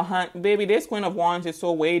Wands behind. Baby, this Queen of Wands is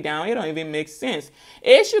so way down. It don't even make sense.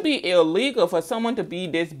 It should be illegal for someone to be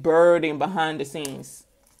this burden behind the scenes.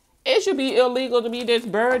 It should be illegal to be this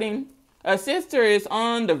burden. A sister is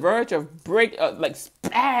on the verge of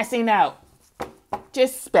spazzing out.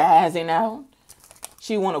 Just spazzing out.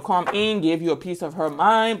 She want to come in, give you a piece of her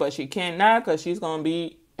mind, but she cannot because she's going to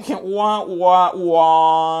be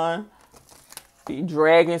be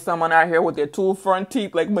dragging someone out here with their two front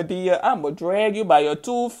teeth like Medea. I'm going to drag you by your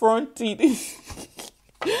two front teeth.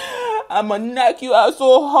 I'm going to knock you out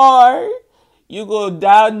so hard, you go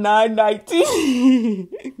down 919.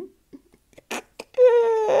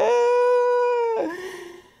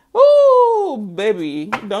 Oh, baby,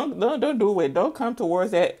 don't do it. Don't come towards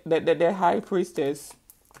that high priestess.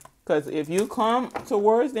 Because if you come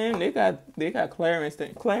towards them, they got clearance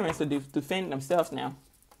to defend themselves now.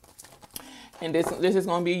 And this is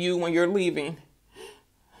going to be you when you're leaving.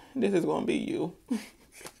 This is going to be you.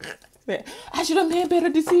 I should have made better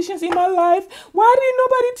decisions in my life. Why didn't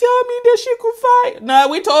nobody tell me that she could fight? Nah,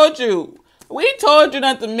 we told you. We told you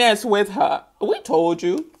not to mess with her. We told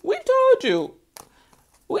you. We told you.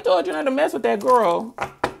 We told you not to mess with that girl.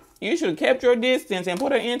 You should have kept your distance and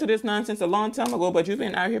put her into this nonsense a long time ago, but you've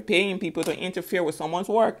been out here paying people to interfere with someone's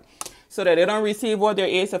work so that they don't receive what their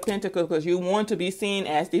Ace of Pentacles because you want to be seen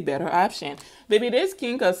as the better option. Baby, this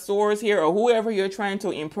King of Swords here or whoever you're trying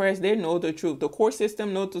to impress, they know the truth. The court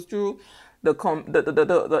system knows the truth.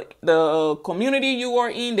 The community you are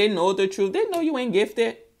in, they know the truth. They know you ain't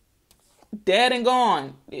gifted. Dead and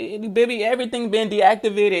gone. Baby, everything been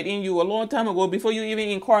deactivated in you a long time ago. Before you even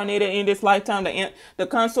incarnated in this lifetime, the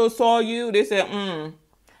console saw you. They said,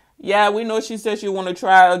 yeah, we know she said she want to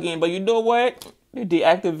try again. But you know what?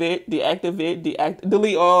 Deactivate,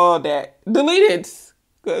 delete all that. Delete it.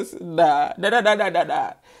 Because nah.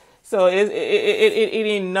 So it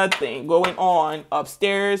ain't nothing going on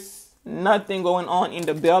upstairs. Nothing going on in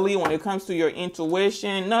the belly when it comes to your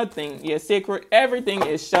intuition. Nothing. Your secret. Everything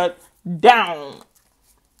is shut down.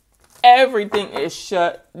 Everything is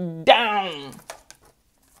shut down.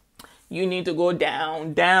 You need to go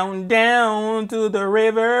down, down, down to the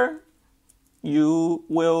river. You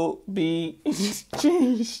will be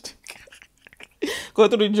changed. Go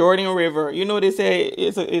to the Jordan River. You know they say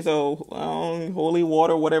it's a holy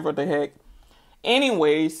water, whatever the heck.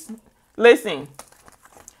 Anyways, listen.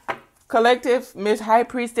 Collective, Miss High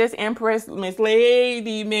Priestess, Empress, Miss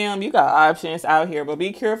Lady, ma'am, you got options out here, but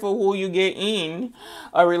be careful who you get in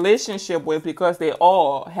a relationship with because they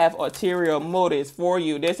all have ulterior motives for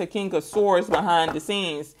you. There's a King of Swords behind the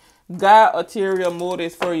scenes. Got ulterior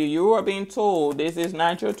motives for you. You are being told this is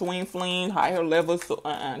not your twin flame, higher level. So,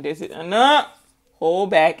 this is enough. Hold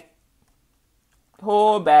back.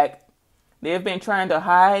 Hold back. They've been trying to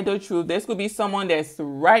hide the truth. This could be someone that's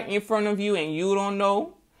right in front of you and you don't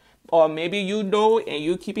know. Or maybe you know and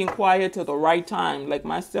you keeping quiet till the right time. Like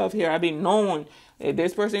myself here, I've been knowing if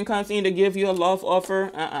this person comes in to give you a love offer,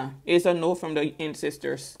 it's a no from the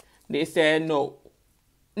ancestors. They said no.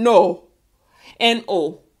 No.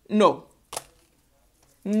 N-O. No.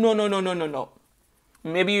 No.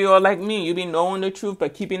 Maybe you're like me. You've been knowing the truth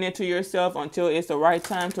but keeping it to yourself until it's the right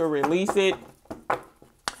time to release it.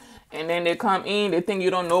 And then they come in. They think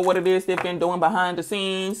you don't know what it is they've been doing behind the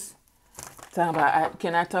scenes. Talking about,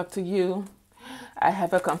 can I talk to you? I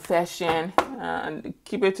have a confession.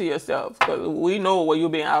 Keep it to yourself. Because we know what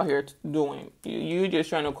you've been out here doing. You just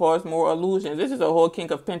trying to cause more illusions. This is a whole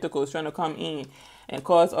King of Pentacles trying to come in and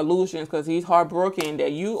cause illusions because he's heartbroken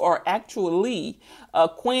that you are actually a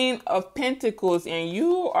Queen of Pentacles and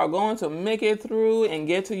you are going to make it through and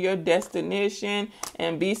get to your destination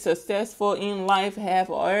and be successful in life,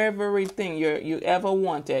 have everything you ever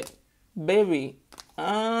wanted. Baby.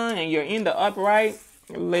 And you're in the upright.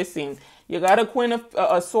 Listen, you got a Queen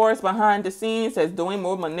of Swords behind the scenes that's doing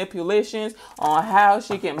more manipulations on how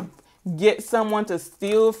she can get someone to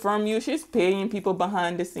steal from you. She's paying people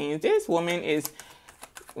behind the scenes. This woman is,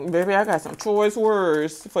 baby, I got some choice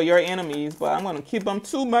words for your enemies, but I'm going to keep them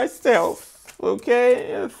to myself.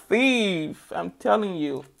 Okay? A thief. I'm telling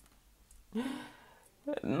you.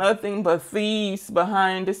 Nothing but thieves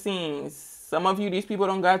behind the scenes. Some of you, these people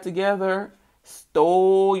don't got together.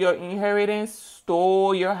 Stole your inheritance,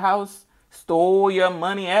 stole your house, stole your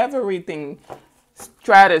money, everything.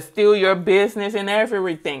 Try to steal your business and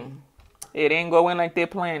everything. It ain't going like they're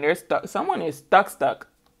playing. They're stuck. Someone is stuck.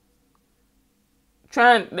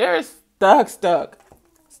 They're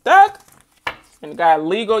stuck. And got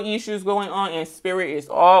legal issues going on and spirit is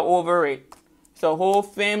all over it. So whole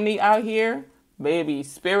family out here, baby,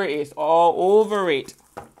 spirit is all over it.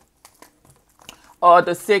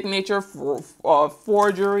 The signature,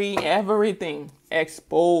 forgery, everything.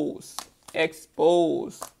 Expose.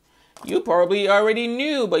 You probably already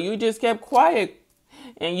knew, but you just kept quiet.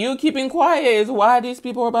 And you keeping quiet is why these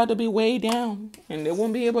people are about to be way down. And they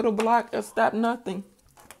won't be able to block or stop nothing.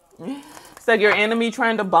 It's like your enemy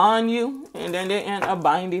trying to bond you, and then they end up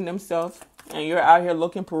binding themselves. And you're out here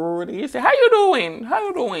looking pretty. You say, how you doing? How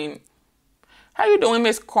you doing,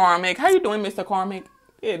 Miss Karmic? How you doing, Mr. Karmic?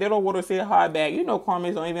 Yeah, they don't want to say hi back. You know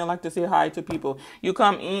Karmics don't even like to say hi to people. You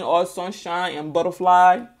come in all sunshine and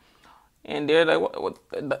butterfly. And they're like, what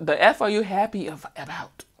the F are you happy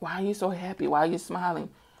about? Why are you so happy? Why are you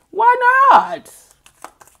smiling? Why not?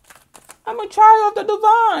 I'm a child of the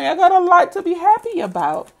divine. I got a lot to be happy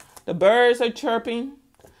about. The birds are chirping.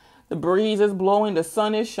 The breeze is blowing. The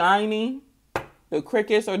sun is shining. The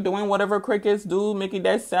crickets are doing whatever crickets do, making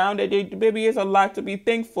that sound that they, baby, it's a lot to be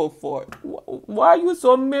thankful for. Why are you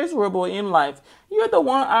so miserable in life? You're the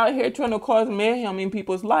one out here trying to cause mayhem in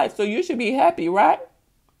people's lives. So you should be happy, right?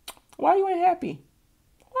 Why you ain't happy?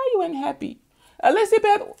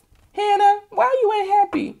 Elizabeth, Hannah, why you ain't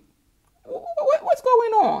happy? What's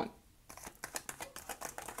going on?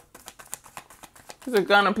 There's a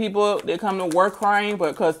kind of people, they come to work crying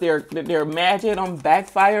because their magic on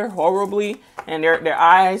backfire horribly and their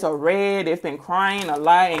eyes are red. They've been crying a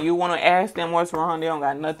lot and you want to ask them what's wrong. They don't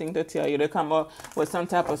got nothing to tell you. They come up with some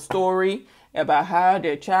type of story about how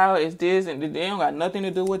their child is this, and they don't got nothing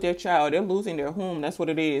to do with their child. They're losing their home. That's what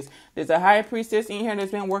it is. There's a high priestess in here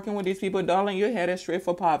that's been working with these people. Darling, you're headed straight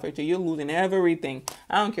for poverty. You're losing everything.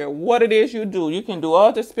 I don't care what it is you do. You can do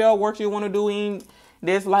all the spell work you want to do in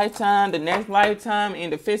this lifetime, the next lifetime, in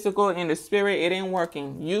the physical, in the spirit. It ain't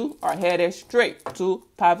working. You are headed straight to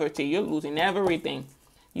poverty. You're losing everything.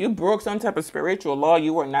 You broke some type of spiritual law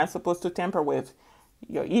you were not supposed to tamper with.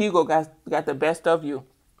 Your ego got the best of you.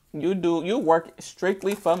 You work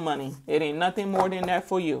strictly for money. It ain't nothing more than that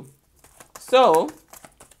for you. So,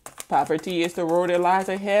 poverty is the road that lies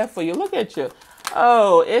ahead for you. Look at you.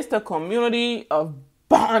 Oh, it's the community of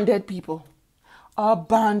bonded people. Are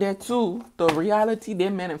bonded to the reality they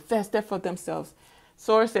manifested for themselves.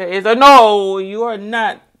 Source is a no. You are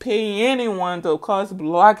not paying anyone to cause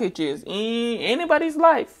blockages in anybody's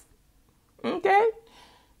life. Okay?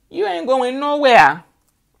 You ain't going nowhere.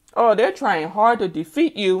 Oh, they're trying hard to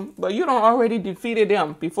defeat you, but you don't already defeated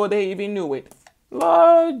them before they even knew it.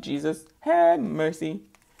 Lord Jesus, have mercy.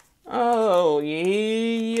 Oh,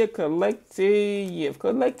 yeah, collective.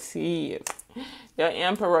 The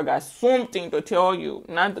emperor got something to tell you.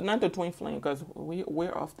 Not the twin flame, because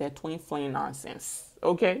we're off that twin flame nonsense.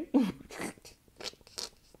 Okay? He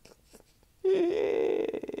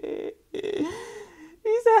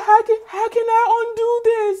said, how can I undo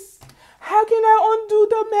this? How can I undo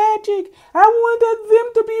the magic? I wanted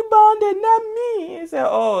them to be bonded, not me. He said,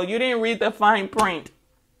 oh, you didn't read the fine print.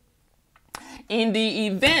 In the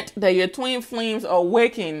event that your twin flames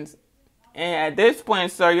awakens, and at this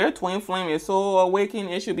point, sir, your twin flame is so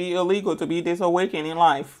awakened, it should be illegal to be this awakened in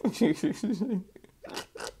life.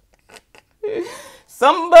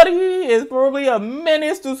 Somebody is probably a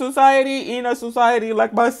menace to society in a society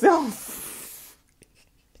like myself.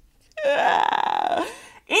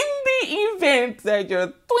 In the event that your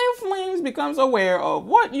twin flames becomes aware of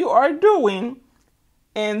what you are doing,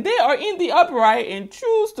 and they are in the upright and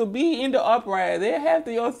choose to be in the upright, they have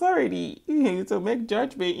the authority to make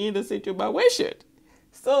judgment in the situation.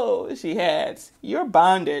 So she has, you're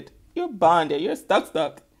bonded. You're bonded. You're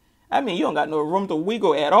stuck. I mean, you don't got no room to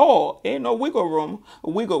wiggle at all. Ain't no wiggle room.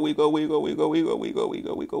 Wiggle.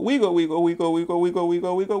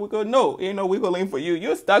 No, ain't no wiggling for you.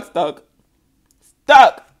 You're stuck.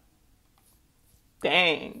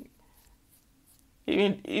 Dang.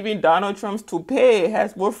 Even Donald Trump's toupee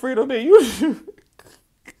has more freedom than you do.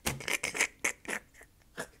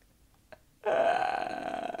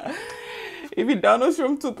 Even Donald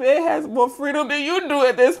Trump's toupee has more freedom than you do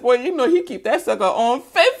at this point. You know he keep that sucker on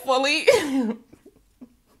faithfully.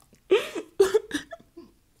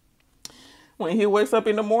 When he wakes up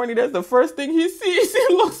in the morning, that's the first thing he sees. He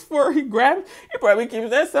looks for. He probably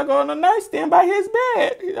keeps that sucker on the nightstand by his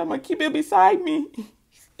bed. I'm gonna keep it beside me.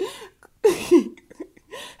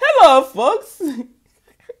 Hello, folks.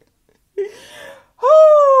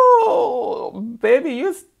 Oh, baby,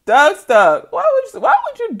 you stuck. Why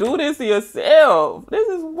would you do this to yourself? This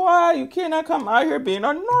is why you cannot come out here being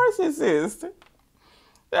a narcissist.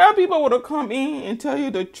 There are people who will come in and tell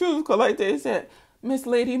you the truth, like they said, Miss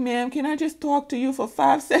Lady, ma'am, can I just talk to you for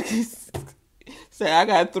 5 seconds? Say, I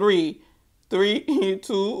got 3, 2.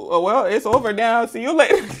 Oh, well, it's over now. See you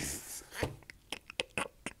later.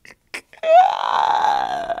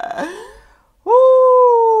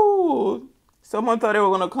 Woo! Someone thought they were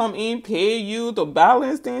going to come in, pay you to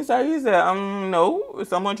balance things out. He said, no.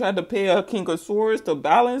 Someone tried to pay a King of Swords to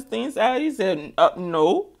balance things out. He said,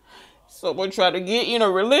 no. Someone tried to get in a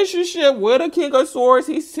relationship with a King of Swords.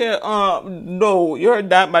 He said, no, you're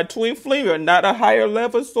not my twin flame. You're not a higher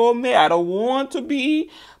level soulmate. I don't want to be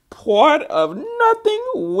part of nothing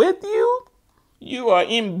with you. You are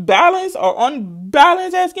imbalanced or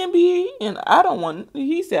unbalanced as can be. And I don't want,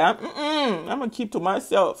 he said, I'm going to keep to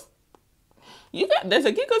myself. There's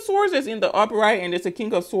a King of Swords that's in the upright and there's a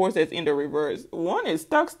King of Swords that's in the reverse. One is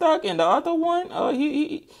stuck, and the other one,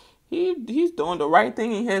 he's doing the right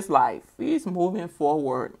thing in his life. He's moving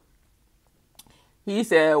forward. He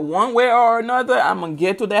said, one way or another, I'm going to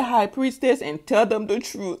get to that high priestess and tell them the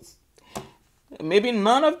truth. Maybe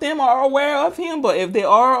none of them are aware of him, but if they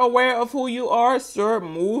are aware of who you are, sir,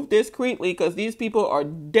 move discreetly because these people are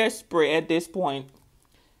desperate at this point.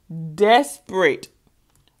 Desperate.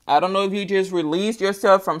 I don't know if you just released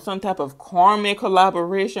yourself from some type of karmic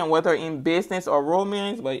collaboration, whether in business or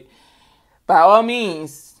romance, but by all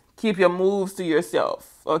means, keep your moves to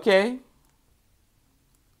yourself, okay?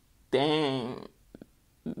 Dang.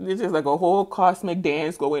 This is like a whole cosmic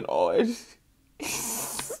dance going on.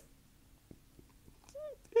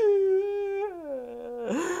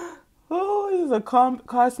 Oh, this is a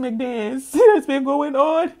cosmic dance that's been going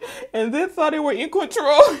on, and they thought they were in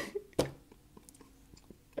control.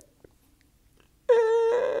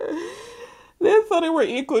 thought they were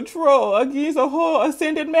in control against a whole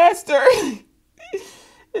ascended master.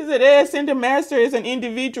 Is it a ascended master is an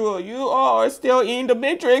individual? You all are still in the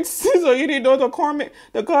matrix. So you didn't know the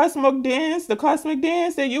cosmic dance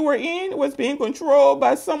that you were in was being controlled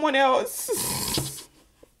by someone else.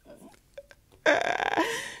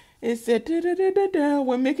 It said,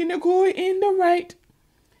 we're making the go in the right.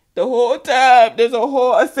 The whole time, there's a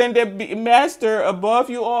whole ascended master above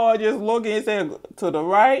you all just looking and saying, to the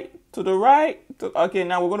right, to the right. Okay,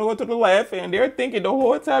 now we're going to go to the left. And they're thinking the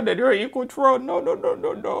whole time that they're in control.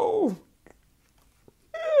 No.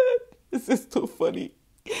 This is too funny.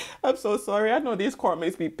 I'm so sorry. I know these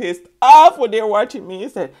karmics be pissed off when they're watching me.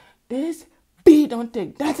 It said, this B don't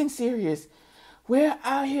take nothing serious. We're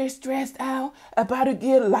out here stressed out, about to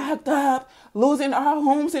get locked up, losing our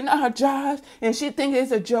homes and our jobs, and she thinks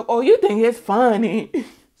it's a joke. Oh, you think it's funny?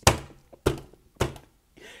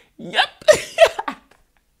 Yep.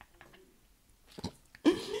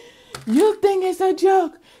 You think it's a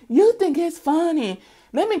joke. You think it's funny.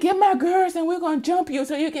 Let me get my girls and we're going to jump you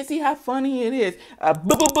so you can see how funny it is. Boop,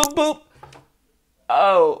 boop, boop, boop.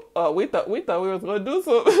 Oh, we thought we was going to do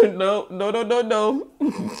something. No.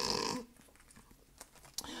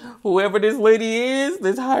 Whoever this lady is,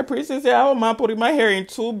 this high priestess, I don't mind putting my hair in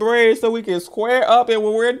 2 braids so we can square up, and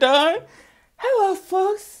when we're done, hello,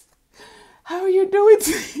 folks. How are you doing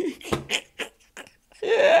today?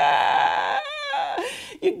 Yeah.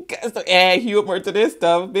 You guys to add humor to this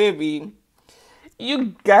stuff, baby.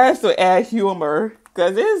 You guys to add humor,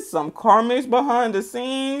 because there's some karmics behind the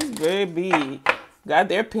scenes, baby. Got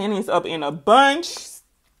their pennies up in a bunch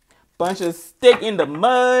of stick in the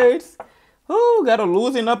mud. Ooh, gotta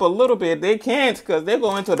loosen up a little bit. They can't because they're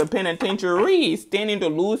going to the penitentiary, standing to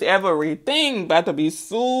lose everything, about to be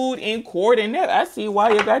sued in court. And I see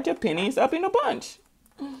why you got your pennies up in a bunch.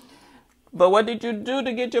 But what did you do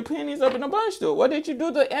to get your pennies up in a bunch, though? What did you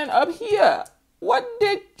do to end up here? What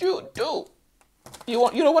did you do? You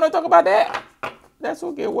don't want to talk about that? That's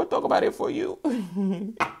okay. We'll talk about it for you.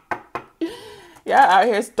 Yeah, out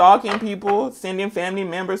here stalking people, sending family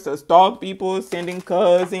members to stalk people, sending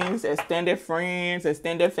cousins, extended friends,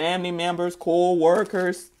 extended family members,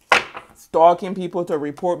 co-workers, stalking people to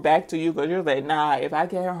report back to you because you're like, nah, if I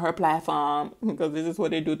get on her platform, because this is what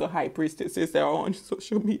they do to high priestesses that are on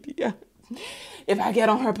social media. If I get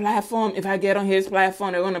on her platform, if I get on his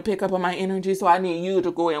platform, they're going to pick up on my energy. So I need you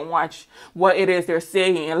to go and watch what it is they're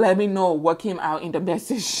saying and let me know what came out in the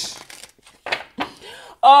message.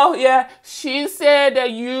 Oh, yeah, she said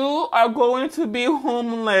that you are going to be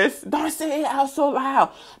homeless. Don't say it out so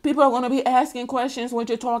loud. People are going to be asking questions what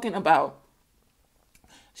you're talking about.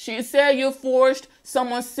 She said you forged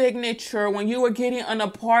someone's signature when you were getting an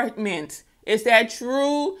apartment. Is that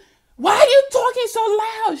true? Why are you talking so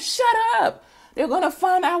loud? Shut up. They're going to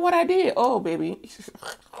find out what I did. Oh, baby.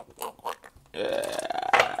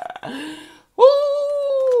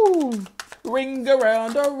 Woo! Ring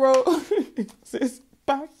around the roses.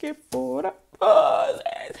 Pocket for the pause.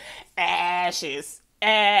 Ashes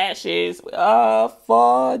all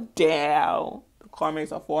fall down. The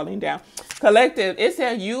karmics are falling down. Collective, it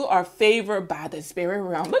said you are favored by the spirit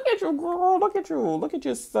realm. Look at you, girl. Look at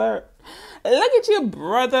you, sir. Look at your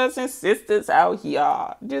brothers and sisters out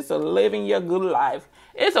here, just living your good life.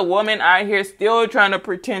 It's a woman out here still trying to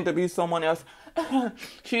pretend to be someone else.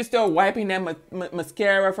 She's still wiping that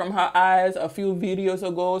mascara from her eyes a few videos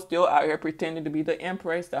ago, still out here pretending to be the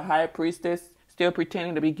empress, the high priestess, still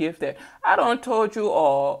pretending to be gifted. I done told you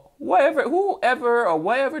all, whoever or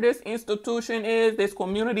whatever this institution is, this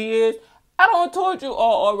community is, I done told you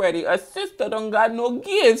all already, a sister done got no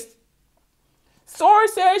gifts.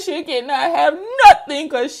 Source says she cannot have nothing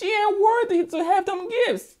because she ain't worthy to have them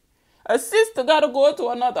gifts. A sister got to go to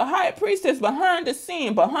another high priestess behind the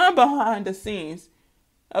scenes.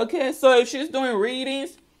 Okay, so if she's doing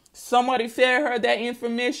readings, somebody fed her that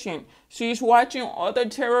information. She's watching other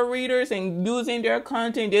tarot readers and using their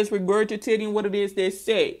content, just regurgitating what it is they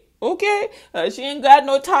say. Okay, she ain't got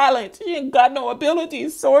no talent. She ain't got no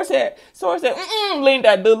abilities. Source said,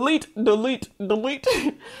 Linda, delete.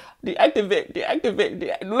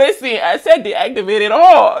 Deactivate. Listen, I said deactivate it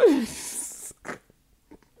all.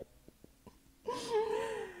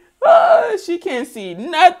 She can't see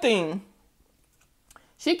nothing.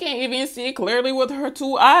 She can't even see clearly with her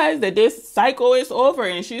 2 eyes that this cycle is over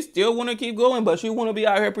and she still want to keep going, but she want to be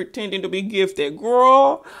out here pretending to be gifted.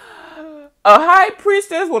 Girl, a high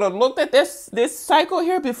priestess would have looked at this cycle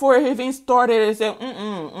here before it even started and said,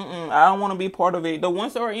 I don't want to be part of it. The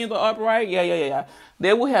ones that are in the upright, yeah.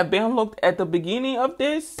 They would have been looked at the beginning of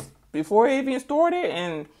this before it even started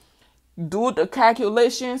and do the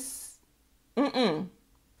calculations.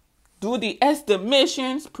 do the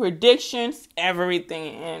estimations, predictions,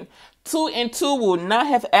 everything. And 2 and 2 will not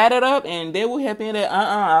have added up, and they will have been that,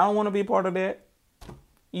 I don't want to be part of that.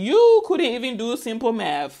 You couldn't even do simple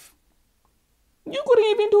math. You couldn't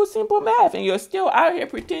even do simple math, and you're still out here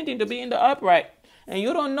pretending to be in the upright. And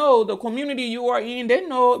you don't know the community you are in. They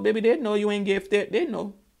know, baby, they know you ain't gifted. They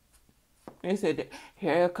know. They said,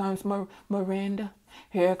 here comes Miranda.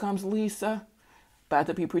 Here comes Lisa. About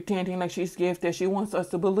to be pretending like she's gifted. She wants us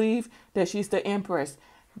to believe that she's the empress.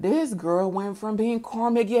 This girl went from being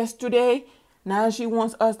karmic yesterday. Now she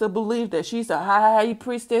wants us to believe that she's a high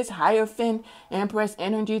priestess, hierophant, empress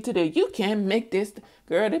energy today. You can't make this.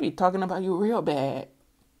 Girl, they be talking about you real bad.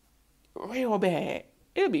 Real bad.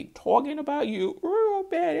 They'll be talking about you real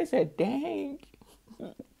bad. They said, dang.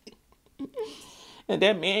 And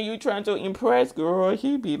that man you trying to impress, girl,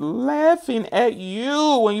 he be laughing at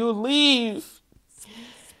you when you leave.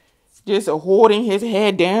 Just holding his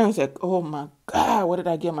head down. It's like, oh my God, what did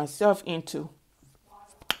I get myself into?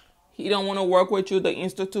 He don't want to work with you. The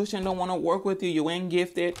institution don't want to work with you. You ain't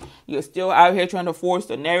gifted. You're still out here trying to force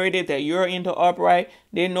the narrative that you're into upright.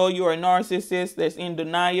 They know you're a narcissist that's in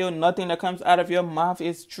denial. Nothing that comes out of your mouth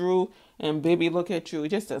is true. And baby, look at you.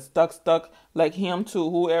 Just a stuck like him too.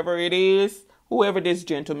 Whoever it is, whoever this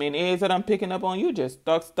gentleman is that I'm picking up on, you just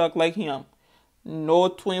stuck like him. No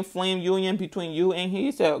twin flame union between you and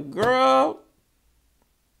he. Said, girl,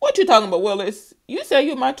 what you talking about, Willis? You say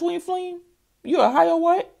you're my twin flame? You're a higher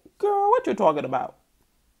what? Girl, what you talking about?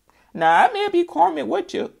 Now, I may be karmic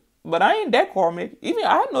with you, but I ain't that karmic. Even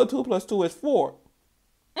I know 2 + 2 is 4.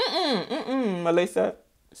 Melissa,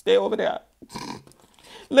 stay over there.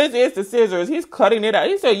 Listen, it's the scissors. He's cutting it out.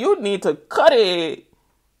 He said, you need to cut it.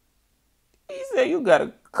 He said, you got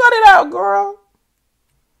to cut it out, girl.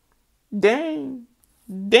 Dang,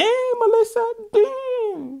 Melissa,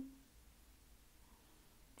 dang.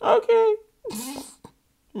 Okay.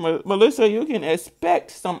 Melissa, you can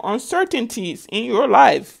expect some uncertainties in your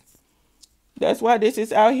life. That's why this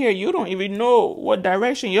is out here. You don't even know what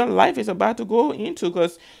direction your life is about to go into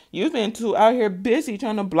because you've been too out here busy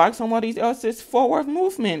trying to block somebody else's forward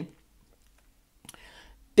movement.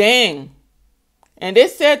 Dang. And they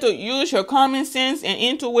said to use your common sense and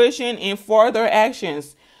intuition in further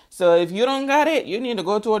actions. So if you don't got it, you need to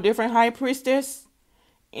go to a different high priestess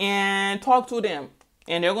and talk to them.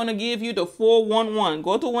 And they're going to give you the 411.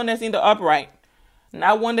 Go to one that's in the upright.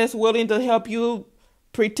 Not one that's willing to help you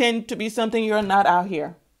pretend to be something you're not out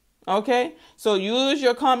here. Okay? So use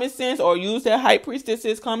your common sense or use that high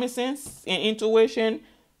priestess's common sense and intuition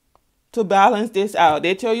to balance this out.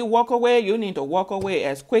 They tell you walk away. You need to walk away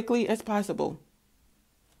as quickly as possible.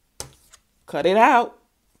 Cut it out.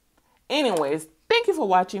 Anyways, thank you for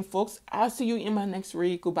watching, folks. I'll see you in my next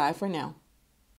read. Goodbye for now.